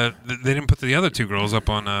the. They didn't put the other 2 girls up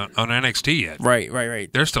on NXT yet.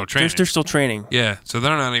 Right. They're still training. They're still training. Yeah, so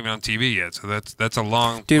they're not even on TV yet. So that's a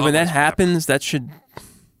long. Dude, long when that happens, that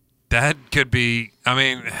could be. I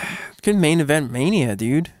mean, could main event Mania,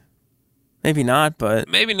 dude. Maybe not, but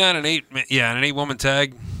maybe not an 8-woman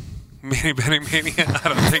tag. Mania, I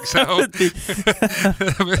don't think so.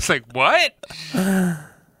 It's like what? A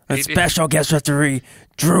special guest referee,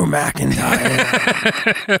 Drew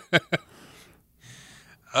McIntyre.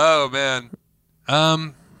 Oh man,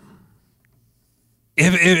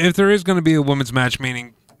 if there is going to be a women's match,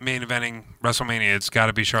 meaning main eventing WrestleMania, it's got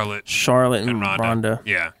to be Charlotte and Ronda.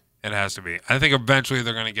 Yeah, it has to be. I think eventually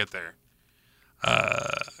they're going to get there.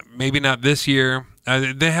 Maybe not this year.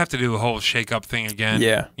 They have to do a whole shake-up thing again.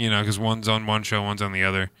 Yeah. Because one's on one show, one's on the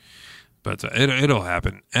other. But it'll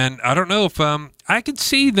happen. And I don't know if I could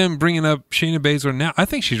see them bringing up Shayna Baszler now. I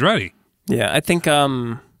think she's ready. Yeah, I think.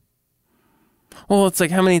 Well, it's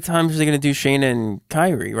like how many times are they going to do Shayna and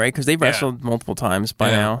Kairi, right? Because they've wrestled multiple times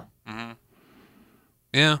by now. Mm-hmm.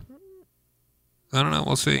 Yeah. I don't know.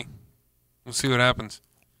 We'll see. We'll see what happens.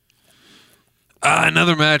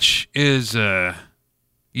 Another match is Io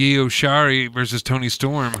Shirai versus Toni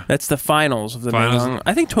Storm. That's the finals of the night.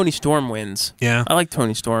 I think Toni Storm wins. Yeah. I like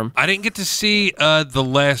Toni Storm. I didn't get to see the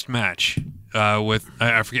last match with,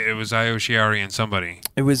 I forget, it was Io Shirai and somebody.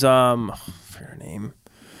 It was, I forget her name.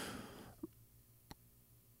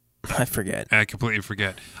 I forget. I completely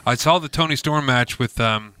forget. I saw the Toni Storm match with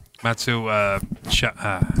Matsu,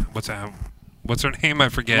 what's her name? I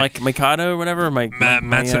forget. Like Mikado or whatever?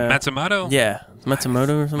 Matsumoto? Yeah.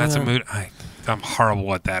 Matsumoto or something? I'm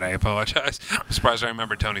horrible at that. I apologize. I'm surprised I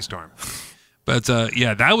remember Toni Storm. But,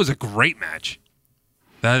 yeah, that was a great match.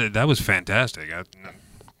 That was fantastic. I'm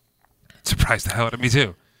surprised the hell out of me,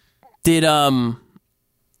 too. Did,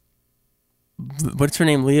 what's her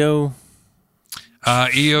name? Io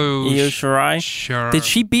Shirai? Did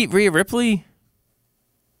she beat Rhea Ripley?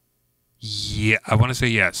 Yeah, I want to say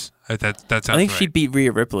yes. That sounds right. I think she beat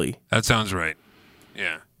Rhea Ripley. That sounds right.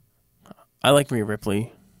 Yeah. I like Rhea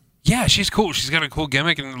Ripley. Yeah, she's cool. She's got a cool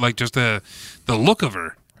gimmick, and like just the look of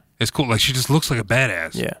her is cool. Like she just looks like a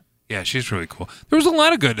badass. Yeah. Yeah, she's really cool. There was a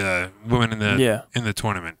lot of good women in the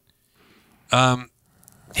tournament. Yeah,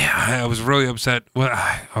 I was really upset. Well,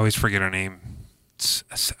 I always forget her name.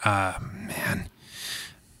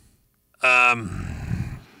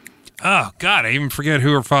 Man. Oh God, I even forget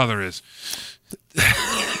who her father is.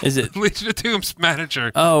 Is it Lisa Doom's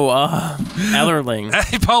manager? Oh, Ellering.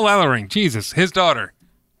 Paul Ellering. Jesus, his daughter.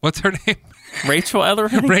 What's her name? Rachel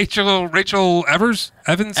Ellering. Rachel Evans.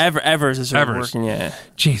 Evers is her working. Yeah.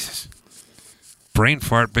 Jesus. Brain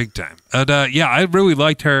fart big time. And yeah, I really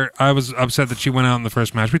liked her. I was upset that she went out in the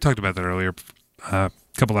first match. We talked about that earlier, a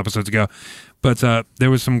couple episodes ago. But there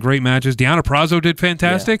was some great matches. Deonna Purrazzo did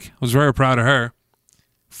fantastic. I was very proud of her.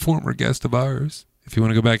 Former guest of ours, if you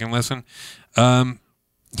want to go back and listen.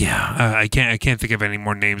 Yeah, I can't think of any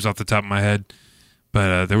more names off the top of my head.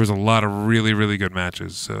 But there was a lot of really, really good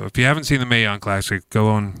matches. So if you haven't seen the Mae Young Classic,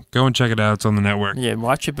 go and check it out. It's on the network. Yeah,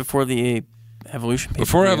 watch it before the Evolution.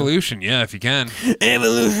 Before Evolution, yeah, if you can.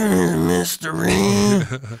 Evolution is a mystery.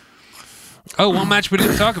 Oh, one match we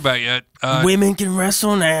didn't talk about yet. Women can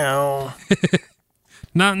wrestle now.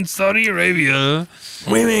 Not in Saudi Arabia.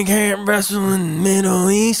 Women can't wrestle in the Middle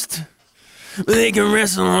East, but they can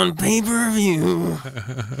wrestle on pay-per-view.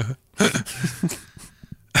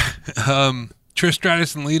 Trish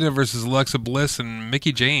Stratus and Lita versus Alexa Bliss and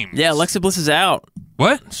Mickie James. Yeah, Alexa Bliss is out.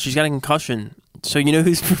 What? She's got a concussion. So you know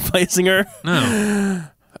who's replacing her? No.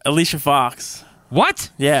 Alicia Fox. What?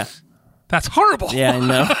 Yeah. That's horrible. Yeah, I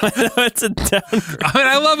know. It's a downgrade. I mean,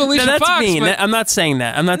 I love Alicia that's Fox. mean. But I'm not saying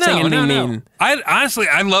that. I'm not saying anything mean.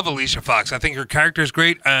 I love Alicia Fox. I think her character is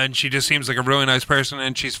great, and she just seems like a really nice person,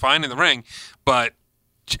 and she's fine in the ring. But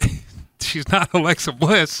she's not Alexa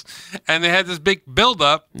Bliss, and they had this big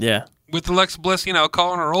build-up. Yeah. With Alexa Bliss,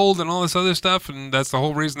 calling her old and all this other stuff, and that's the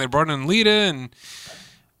whole reason they brought in Lita. And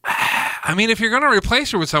I mean, if you're going to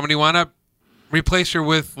replace her with somebody, why not replace her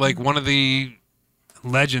with like one of the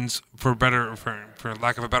legends, for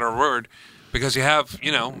lack of a better word, because you have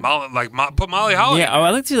put Molly Holly. Yeah, I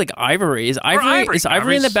like to see like Ivory. Is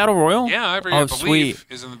Ivory in the Battle Royal? Yeah, Ivory. Oh, I believe sweet.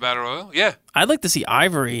 Is in the Battle Royal. Yeah, I'd like to see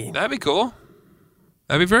Ivory. That'd be cool.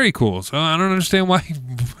 That'd be very cool. So I don't understand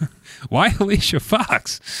why Alicia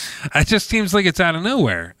Fox. It just seems like it's out of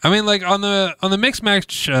nowhere. I mean, like on the mixed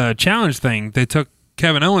match challenge thing, they took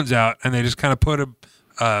Kevin Owens out and they just kind of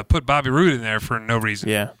put Bobby Roode in there for no reason.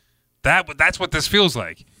 Yeah. That's what this feels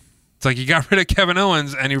like. It's like you got rid of Kevin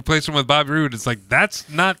Owens and you replaced him with Bobby Roode. It's like that's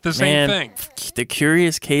not the same thing. The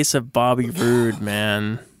curious case of Bobby Roode,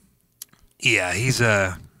 man. Yeah, he's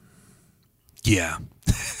yeah.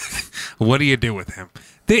 What do you do with him?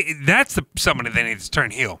 That's somebody they need to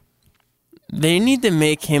turn heel. They need to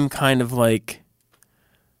make him kind of like,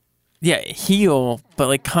 heel, but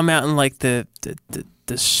like come out in like the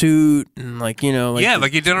suit and like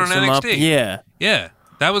like you did on NXT. Yeah.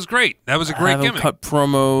 That was great. That was a great Have him gimmick. Cut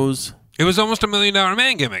promos. It was almost $1 Million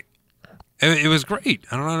Man gimmick. It was great.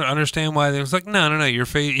 I don't understand why they was like, no, you're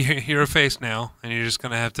a face now, and you're just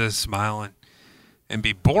gonna have to smile and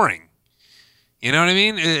be boring. You know what I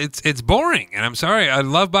mean? It's boring, and I'm sorry. I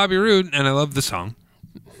love Bobby Roode, and I love the song.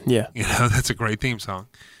 Yeah, that's a great theme song.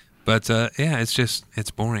 But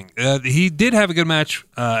it's boring. He did have a good match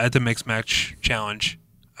at the mixed match challenge.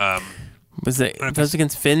 Was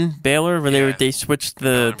against Finn Balor where they switched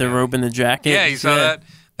the robe and the jacket? Yeah, you saw that.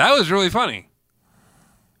 That was really funny.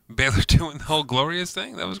 Balor doing the whole glorious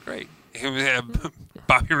thing. That was great.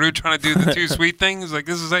 Bobby Roode trying to do the two sweet things. Like,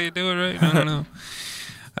 this is how you do it, right? No.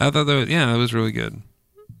 I thought that was really good.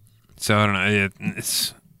 So I don't know.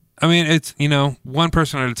 It's one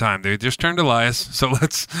person at a time. They just turned Elias, so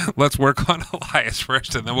let's work on Elias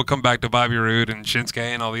first, and then we'll come back to Bobby Roode and Shinsuke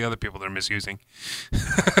and all the other people they're misusing.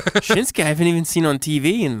 Shinsuke I haven't even seen on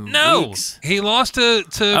TV in weeks. He lost to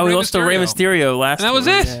he lost to Rey Mysterio last. And that was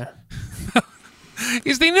it. Yeah.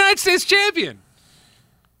 He's the United States champion.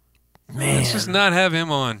 Man, let's just not have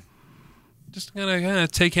him on. Just gonna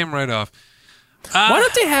take him right off. Why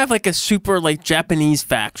don't they have like a super like Japanese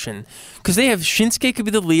faction? Because they have Shinsuke could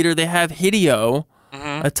be the leader. They have Hideo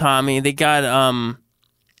Itami. They got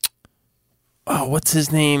what's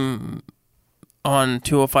his name on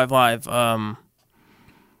 205 Live?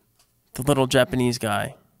 The little Japanese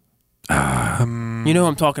guy. You know who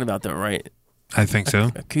I'm talking about, though, right? I think so.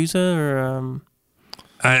 Akusa or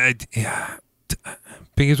yeah.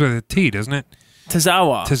 Begins with a T, doesn't it?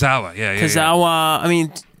 Tozawa. Yeah. Tozawa. I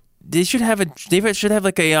mean. They should have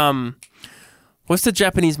like a what's the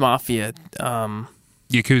Japanese mafia?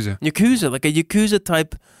 Yakuza, like a Yakuza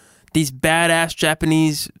type, these badass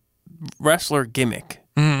Japanese wrestler gimmick.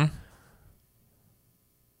 Mm-hmm.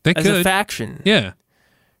 They as could. A faction. Yeah,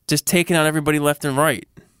 just taking out everybody left and right.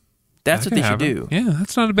 That's what they should do. Yeah,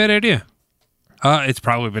 that's not a bad idea. It's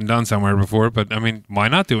probably been done somewhere before, but I mean, why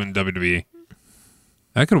not do it in WWE?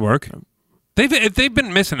 That could work. They've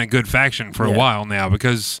been missing a good faction for a while now,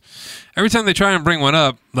 because every time they try and bring one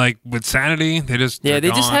up, like with Sanity, they just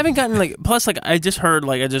just haven't gotten like. Plus, like I just heard,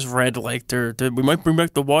 like I just read, like we might bring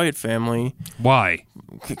back the Wyatt family. Why?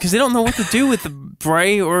 Because they don't know what to do with the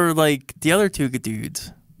Bray or like the other two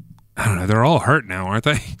dudes. I don't know. They're all hurt now, aren't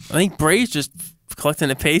they? I think Bray's just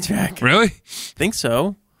collecting a paycheck. Really? Think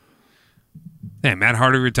so. Yeah, Matt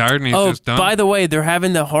Hardy retired and he's just done. By the way, they're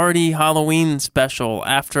having the Hardy Halloween special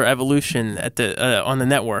after Evolution at the on the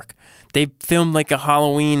network. They filmed like a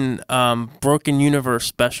Halloween Broken Universe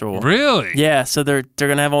special. Really? Yeah, so they're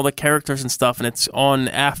gonna have all the characters and stuff, and it's on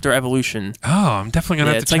after Evolution. Oh, I'm definitely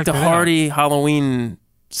gonna have to check that out. It's like the Hardy Halloween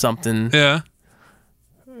something. Yeah.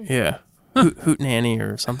 Yeah. Hootenanny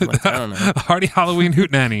or something like that. I don't know. Hardy Halloween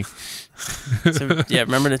Hootenanny. So, yeah,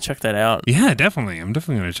 remember to check that out. Yeah, definitely. I'm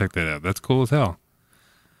definitely going to check that out. That's cool as hell.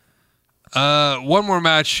 One more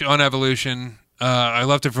match on Evolution. I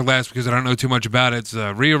left it for last because I don't know too much about it. It's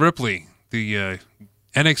Rhea Ripley, the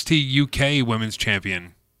NXT UK Women's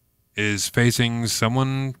Champion, is facing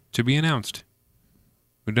someone to be announced.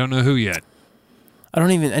 We don't know who yet. I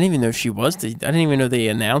didn't even know she was. I didn't even know they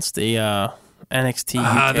announced the NXT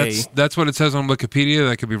UK. That's what it says on Wikipedia.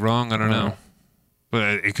 That could be wrong. I don't know.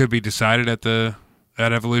 But it could be decided at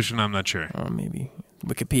Evolution. I'm not sure. Oh, maybe.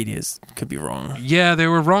 Wikipedia could be wrong. Yeah, they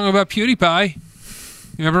were wrong about PewDiePie.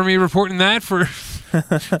 You remember me reporting that for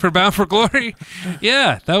Bound for Glory?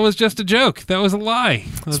 Yeah, that was just a joke. That was a lie.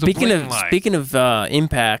 Speaking of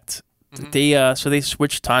Impact, they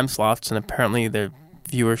switched time slots and apparently their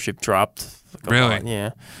viewership dropped. Really? Lot.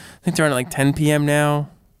 Yeah, I think they're on at like 10 p.m. now.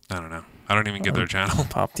 I don't know. I don't even get their channel.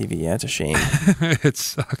 Pop TV. Yeah, it's a shame. It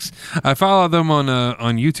sucks. I follow them on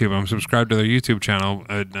YouTube. I'm subscribed to their YouTube channel.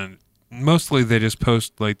 Mostly they just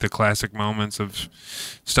post like the classic moments of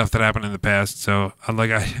stuff that happened in the past. So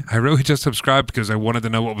I really just subscribed because I wanted to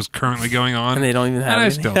know what was currently going on. And they don't even have it.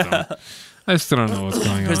 I still don't know what's going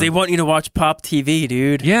on. Because they want you to watch Pop TV,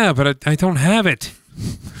 dude. Yeah, but I don't have it.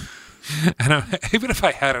 And even if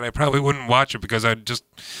I had it, I probably wouldn't watch it because I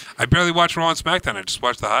barely watch Raw and SmackDown. I just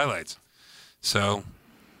watch the highlights. So,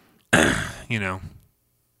 you know,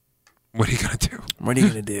 what are you going to do? What are you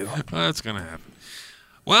going to do? What's going to happen?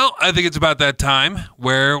 Well, I think it's about that time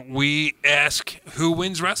where we ask who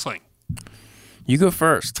wins wrestling. You go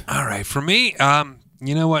first. All right. For me,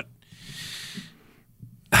 you know what?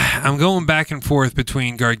 I'm going back and forth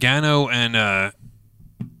between Gargano and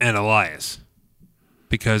Elias.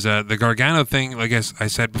 Because the Gargano thing, like I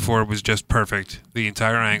said before, was just perfect. The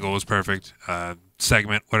entire angle was perfect.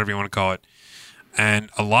 Segment, whatever you want to call it. And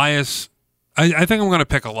Elias, I think I'm going to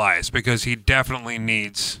pick Elias because he definitely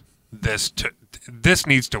needs this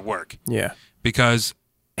needs to work. Yeah. Because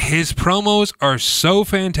his promos are so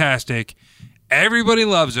fantastic. Everybody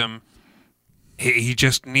loves him. He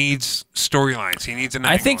just needs storylines. He needs an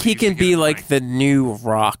angle. I think he can be like the new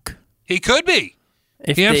Rock. He could be.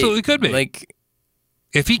 He absolutely could be. Like,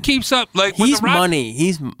 if he keeps up, like he's when the Rock, money.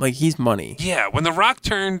 He's money. Yeah, when the Rock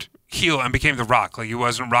turned heel and became the Rock, like he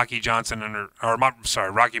wasn't Rocky Johnson or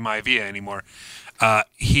Rocky Maivia anymore.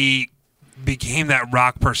 He became that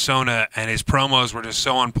Rock persona, and his promos were just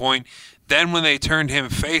so on point. Then when they turned him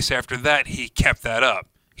face after that, he kept that up.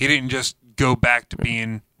 He didn't just go back to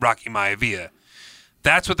being Rocky Maivia.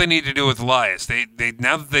 That's what they need to do with Elias. They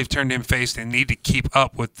now that they've turned him face, they need to keep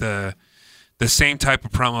up with the same type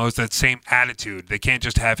of promos, that same attitude. They can't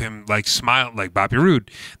just have him like smile like Bobby Roode.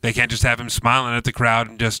 They can't just have him smiling at the crowd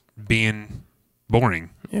and just being boring.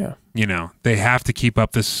 Yeah. You know, they have to keep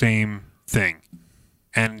up the same thing.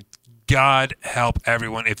 And God help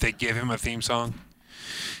everyone if they give him a theme song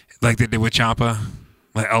like they did with Ciampa.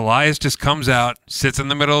 Like Elias just comes out, sits in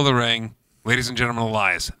the middle of the ring. Ladies and gentlemen,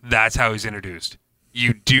 Elias. That's how he's introduced.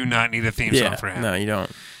 You do not need a theme song for him. No, you don't.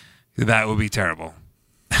 That would be terrible.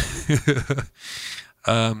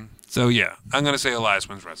 So yeah, I'm gonna say Elias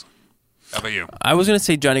wins wrestling. How about you? I was gonna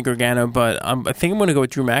say Johnny Gargano, but I think I'm gonna go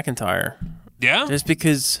with Drew McIntyre. Yeah, just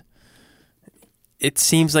because it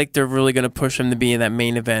seems like they're really gonna push him to be that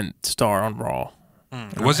main event star on Raw.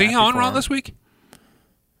 Was he on Raw this week?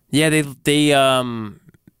 Yeah, they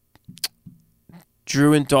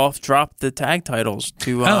Drew and Dolph dropped the tag titles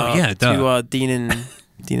to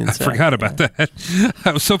Dean and I forgot about that.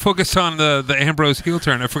 I was so focused on the Ambrose heel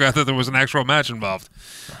turn, I forgot that there was an actual match involved.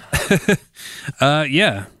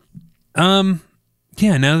 Yeah. Now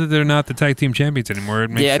that they're not the tag team champions anymore,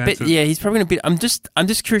 it makes sense. He's probably gonna be. I'm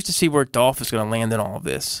just curious to see where Dolph is gonna land in all of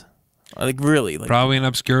this. Like really, probably in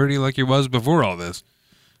obscurity, like he was before all this.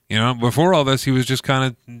 You know, before all this, he was just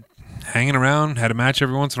kind of hanging around, had a match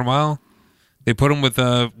every once in a while. They put him with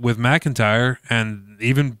McIntyre, and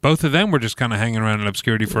even both of them were just kind of hanging around in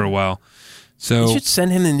obscurity for a while. So you should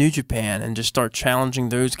send him to New Japan and just start challenging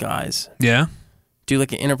those guys. Yeah, do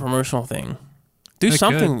like an interpromotional thing. Do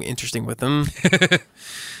something interesting with them.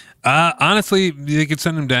 Honestly, they could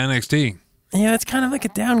send him to NXT. Yeah, it's kind of like a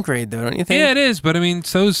downgrade, though, don't you think? Yeah, it is. But I mean,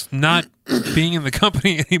 so's not being in the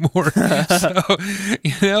company anymore. So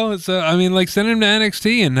I mean, like send him to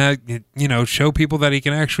NXT and show people that he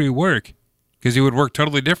can actually work. Because he would work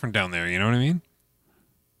totally different down there, you know what I mean?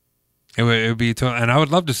 It would be, and I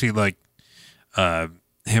would love to see like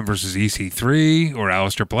him versus EC3 or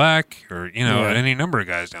Aleister Black or any number of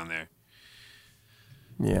guys down there.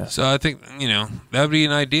 Yeah. So I think that would be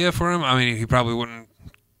an idea for him. I mean, he probably wouldn't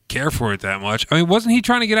care for it that much. I mean, wasn't he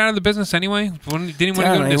trying to get out of the business anyway? Didn't he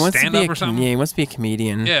want to go into stand up or something? Yeah, he wants to be a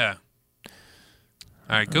comedian. Yeah.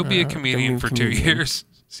 All right, go be a comedian for 2 years.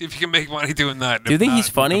 See if you can make money doing that. Do you think he's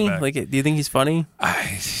funny? Like, do you think he's funny?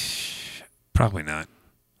 Probably not.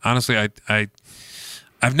 Honestly,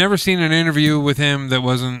 I've never seen an interview with him that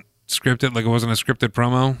wasn't scripted, like it wasn't a scripted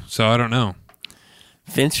promo. So I don't know.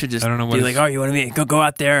 Vince should just be like, "Oh, you want to go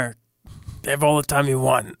out there, have all the time you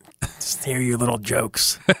want, just hear your little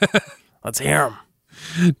jokes. Let's hear them."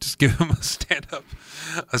 Just give him a stand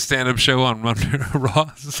up show on Raw.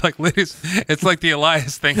 It's like, ladies, it's like the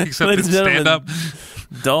Elias thing, except it's stand up.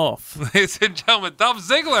 Dolph. Ladies and gentlemen, Dolph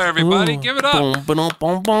Ziggler, everybody. Give it up.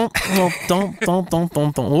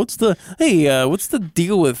 What's the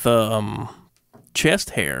deal with chest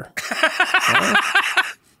hair?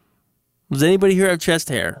 Does anybody here have chest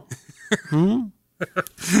hair?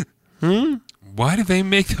 Why do they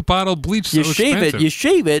make the bottle bleach so expensive? You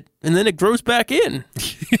shave it, and then it grows back in.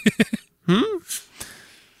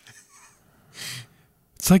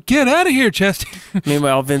 It's like, get out of here, Chesty.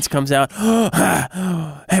 Meanwhile, Vince comes out.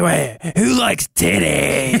 Hey, wait, who likes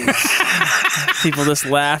titties? People just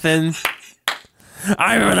laughing.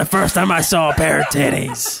 I remember the first time I saw a pair of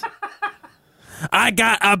titties. I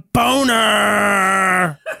got a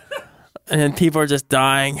boner. And then people are just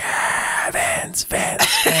dying. Vince.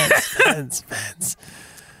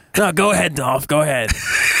 No, go ahead, Dolph. Go ahead.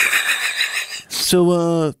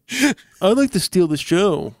 So, I'd like to steal the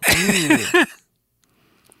show.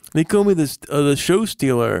 They call me the show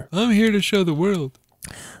stealer. I'm here to show the world.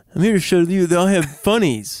 I'm here to show you that I have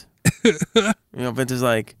funnies. Vince is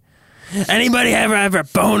like, anybody ever have a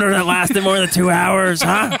boner that lasted more than 2 hours,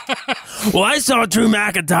 huh? Well, I saw Drew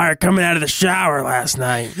McIntyre coming out of the shower last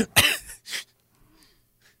night.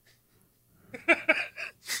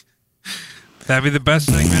 That'd be the best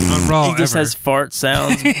segment on Raw He just ever. has fart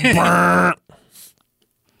sounds. Who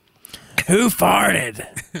farted?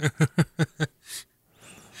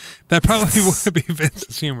 That probably would be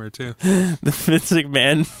Vince's humor, too. The Vince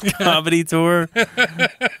McMahon comedy tour.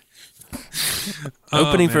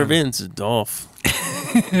 Opening for Vince is Dolph.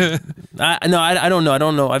 I don't know. I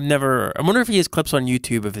wonder if he has clips on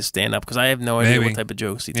YouTube of his stand-up, because I have no idea what type of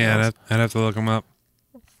jokes he tells. Yeah, I'd have to look him up.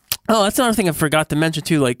 Oh, that's another thing I forgot to mention,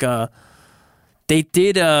 too. Like, they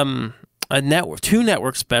did two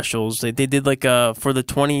network specials. They did, like, for the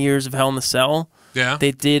 20 years of Hell in the Cell. Yeah.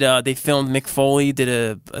 They did. They filmed Mick Foley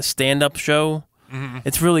did a stand-up show. Mm-hmm.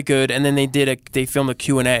 It's really good. And then they filmed a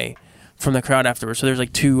Q&A from the crowd afterwards. So there's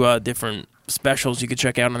like two different specials you could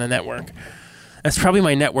check out on the network. That's probably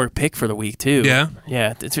my network pick for the week too. Yeah.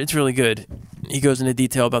 Yeah. It's really good. He goes into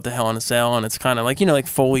detail about the Hell in a Cell, and it's kind of like like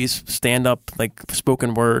Foley's stand-up, like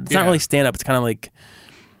spoken word. It's not really stand-up. It's kind of like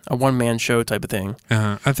a one-man show type of thing.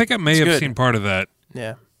 I think I may have seen part of that.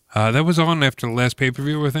 Yeah. That was on after the last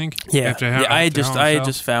pay-per-view, I think. Yeah, I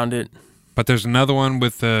just found it. But there's another one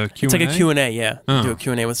with Q&A? It's like a Q&A, yeah. Oh. Do a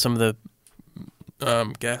Q&A with some of the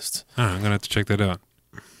guests. Oh, I'm going to have to check that out.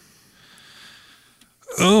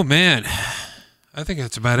 Oh, man. I think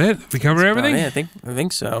that's about it. We cover everything? I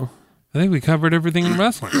think so. I think we covered everything in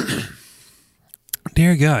wrestling.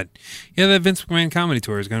 Dear God. Yeah, that Vince McMahon comedy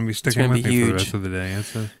tour is going to be sticking with me for the rest of the day.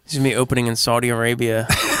 He's going to be opening in Saudi Arabia.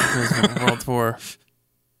 His world tour.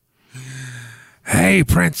 Hey,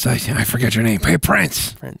 Prince. I forget your name. Hey,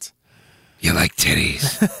 Prince. Prince. You like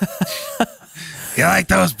titties. You like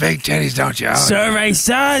those big titties, don't you? Survey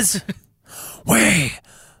says we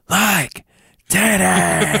like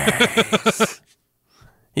titties.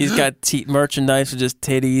 He's got merchandise with just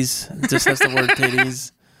titties. It just has the word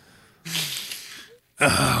titties.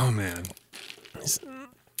 Oh, man. He's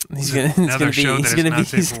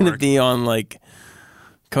gonna be on like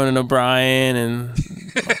Conan O'Brien and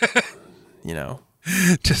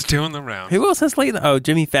just doing the round. Who else has late? Oh,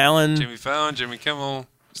 Jimmy Fallon, Jimmy Kimmel,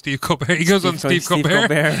 Steve Colbert. He goes on Steve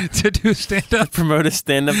Colbert to do stand-up, promote a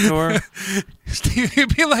stand-up tour.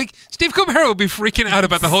 He'd be like, Steve Colbert will be freaking out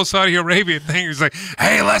about the whole Saudi Arabia thing. He's like,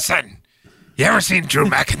 hey, listen, you ever seen Drew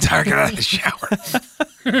McIntyre get out of the shower?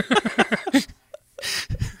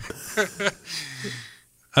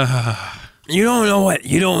 You don't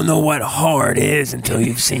know what hard is until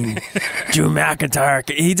you've seen Drew McIntyre.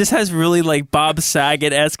 He just has really like Bob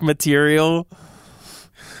Saget-esque material.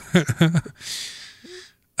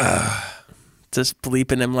 Just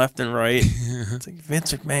bleeping him left and right. It's like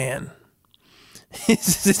Vince McMahon.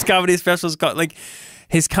 His comedy special is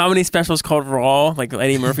called Raw, like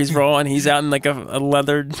Eddie Murphy's Raw, and he's out in like a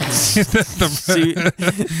leather suit,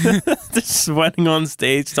 just sweating on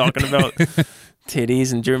stage talking about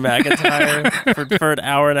titties and Drew McIntyre for an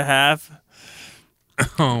hour and a half.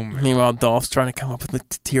 Oh man. Meanwhile, Dolph's trying to come up with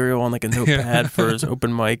material on like a notepad for his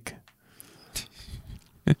open mic.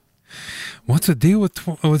 What's the deal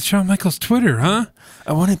with Shawn Michaels' Twitter, huh?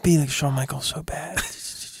 I want to be like Shawn Michaels so bad.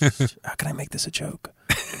 How can I make this a joke?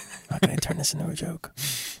 How can I turn this into a joke?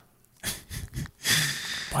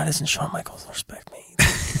 Why doesn't Shawn Michaels respect me?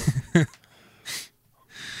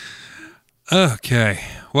 Okay.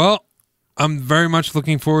 Well, I'm very much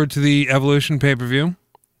looking forward to the Evolution pay-per-view.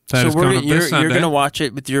 That is coming up this Sunday. You're gonna watch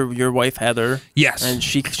it with your wife Heather. Yes, and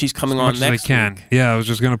she's coming as on much next as I can. week. Yeah, I was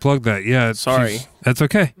just gonna plug that. Yeah, sorry, that's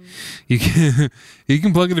okay. You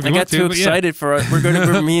can plug it if you want to. I got too excited for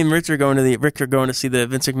it. Me and Rich are going to see the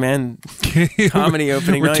Vince McMahon comedy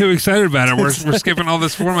opening. We're too excited about it. We're skipping all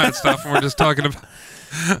this format stuff and we're just talking about.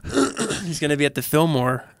 He's gonna be at the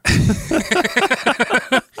Fillmore.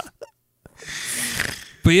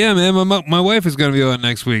 But yeah, man, my wife is gonna be on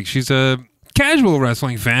next week. She's a casual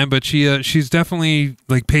wrestling fan, but she's definitely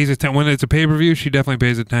like pays attention when it's a pay-per-view. She definitely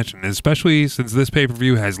pays attention, especially since this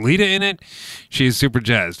pay-per-view has Lita in it. She is super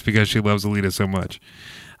jazzed because she loves Lita so much,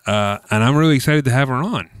 and I'm really excited to have her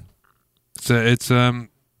on.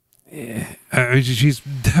 She's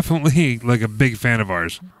definitely like a big fan of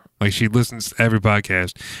ours. Like, she listens to every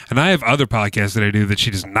podcast. And I have other podcasts that I do that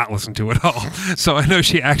she does not listen to at all. So I know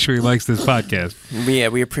she actually likes this podcast. Yeah,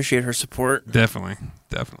 we appreciate her support. Definitely.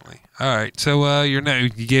 All right. So you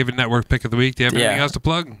gave a network pick of the week. Do you have anything else to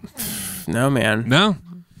plug? No, man. No?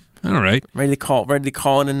 All right. Ready to call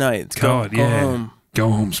it a night. Let's go home.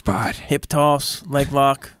 Go home spot. Hip toss, leg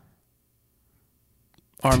lock,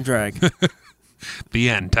 arm drag. The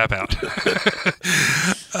end. Tap out.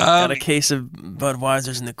 Got a case of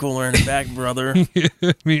Budweiser's in the cooler in the back, brother.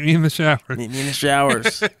 Meet me in the shower. Meet me in the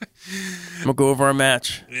showers. We'll go over our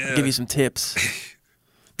match. Yeah. I'll give you some tips.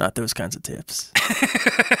 Not those kinds of tips.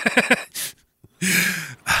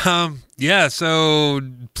 Yeah, so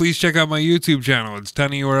please check out my YouTube channel. It's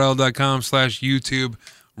tinyurl.com/YouTube.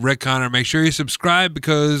 Rick Connor. Make sure you subscribe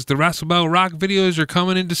because the WrestleBell Rock videos are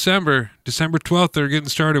coming in December. December 12th, they're getting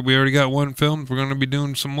started. We already got one filmed. We're going to be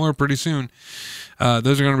doing some more pretty soon.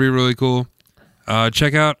 Those are going to be really cool.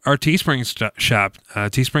 Check out our Teespring shop,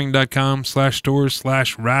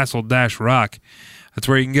 teespring.com/stores/wrestle-rock. That's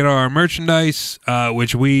where you can get our merchandise,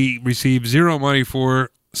 which we receive zero money for.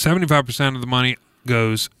 75% of the money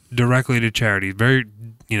goes directly to charity.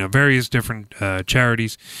 Various different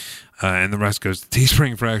charities. And the rest goes to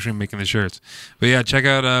Teespring for actually making the shirts. But yeah, check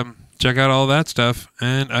out all that stuff.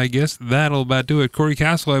 And I guess that'll about do it. Corey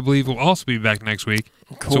Castle, I believe, will also be back next week.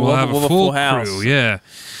 Cool. So we'll have a full house. crew. Yeah.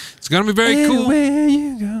 It's going to be very cool. Anywhere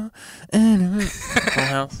you go. Full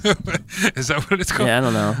house. Is that what it's called? Yeah, I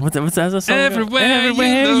don't know. What's that song? Everywhere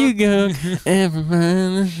you go.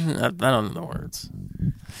 Everywhere. I don't know the words.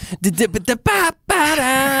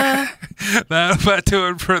 That'll about do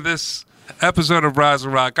it for this episode of Rise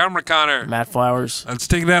and Rock. I'm Rick Connor. Matt Flowers. Let's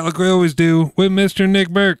take it out like we always do with Mr. Nick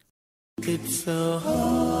Burke. It's so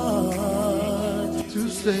hard to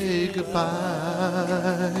say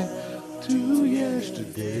goodbye to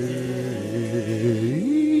yesterday.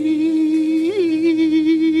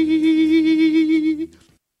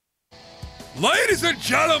 Ladies and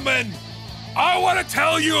gentlemen, I want to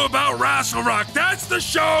tell you about Wrestle Rock. That's the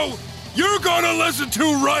show you're going to listen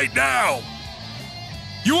to right now.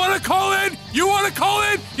 You want to call in? You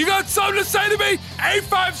got something to say to me?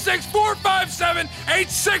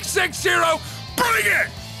 856-457-8660. Bring it!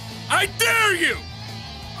 I dare you!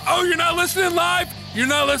 Oh, you're not listening live?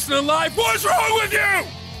 What's wrong with you?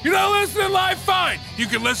 You're not listening live? Fine. You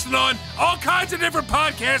can listen on all kinds of different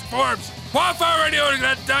podcast forms.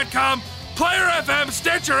 WildfireRadio.com, Player FM,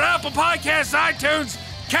 Stitcher, Apple Podcasts, iTunes,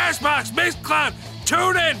 Castbox, Mixcloud,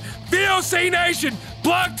 TuneIn, VOC Nation,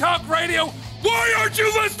 Blog Talk Radio. Why aren't you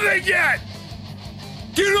listening yet?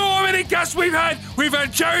 Do you know how many guests we've had? We've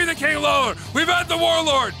had Jerry the King Lawler. We've had the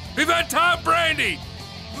Warlord. We've had Tom Brandy,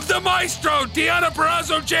 the Maestro, Deanna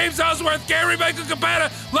Barrazo, James Ellsworth, Gary Michael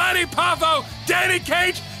Cabana, Lanny Poffo, Danny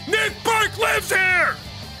Cage. Nick Burke lives here.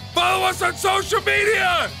 Follow us on social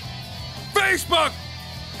media, Facebook,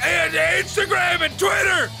 and Instagram, and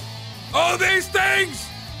Twitter. All these things.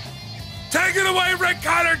 Take it away, Rick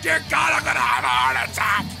Connor. Dear God, I'm gonna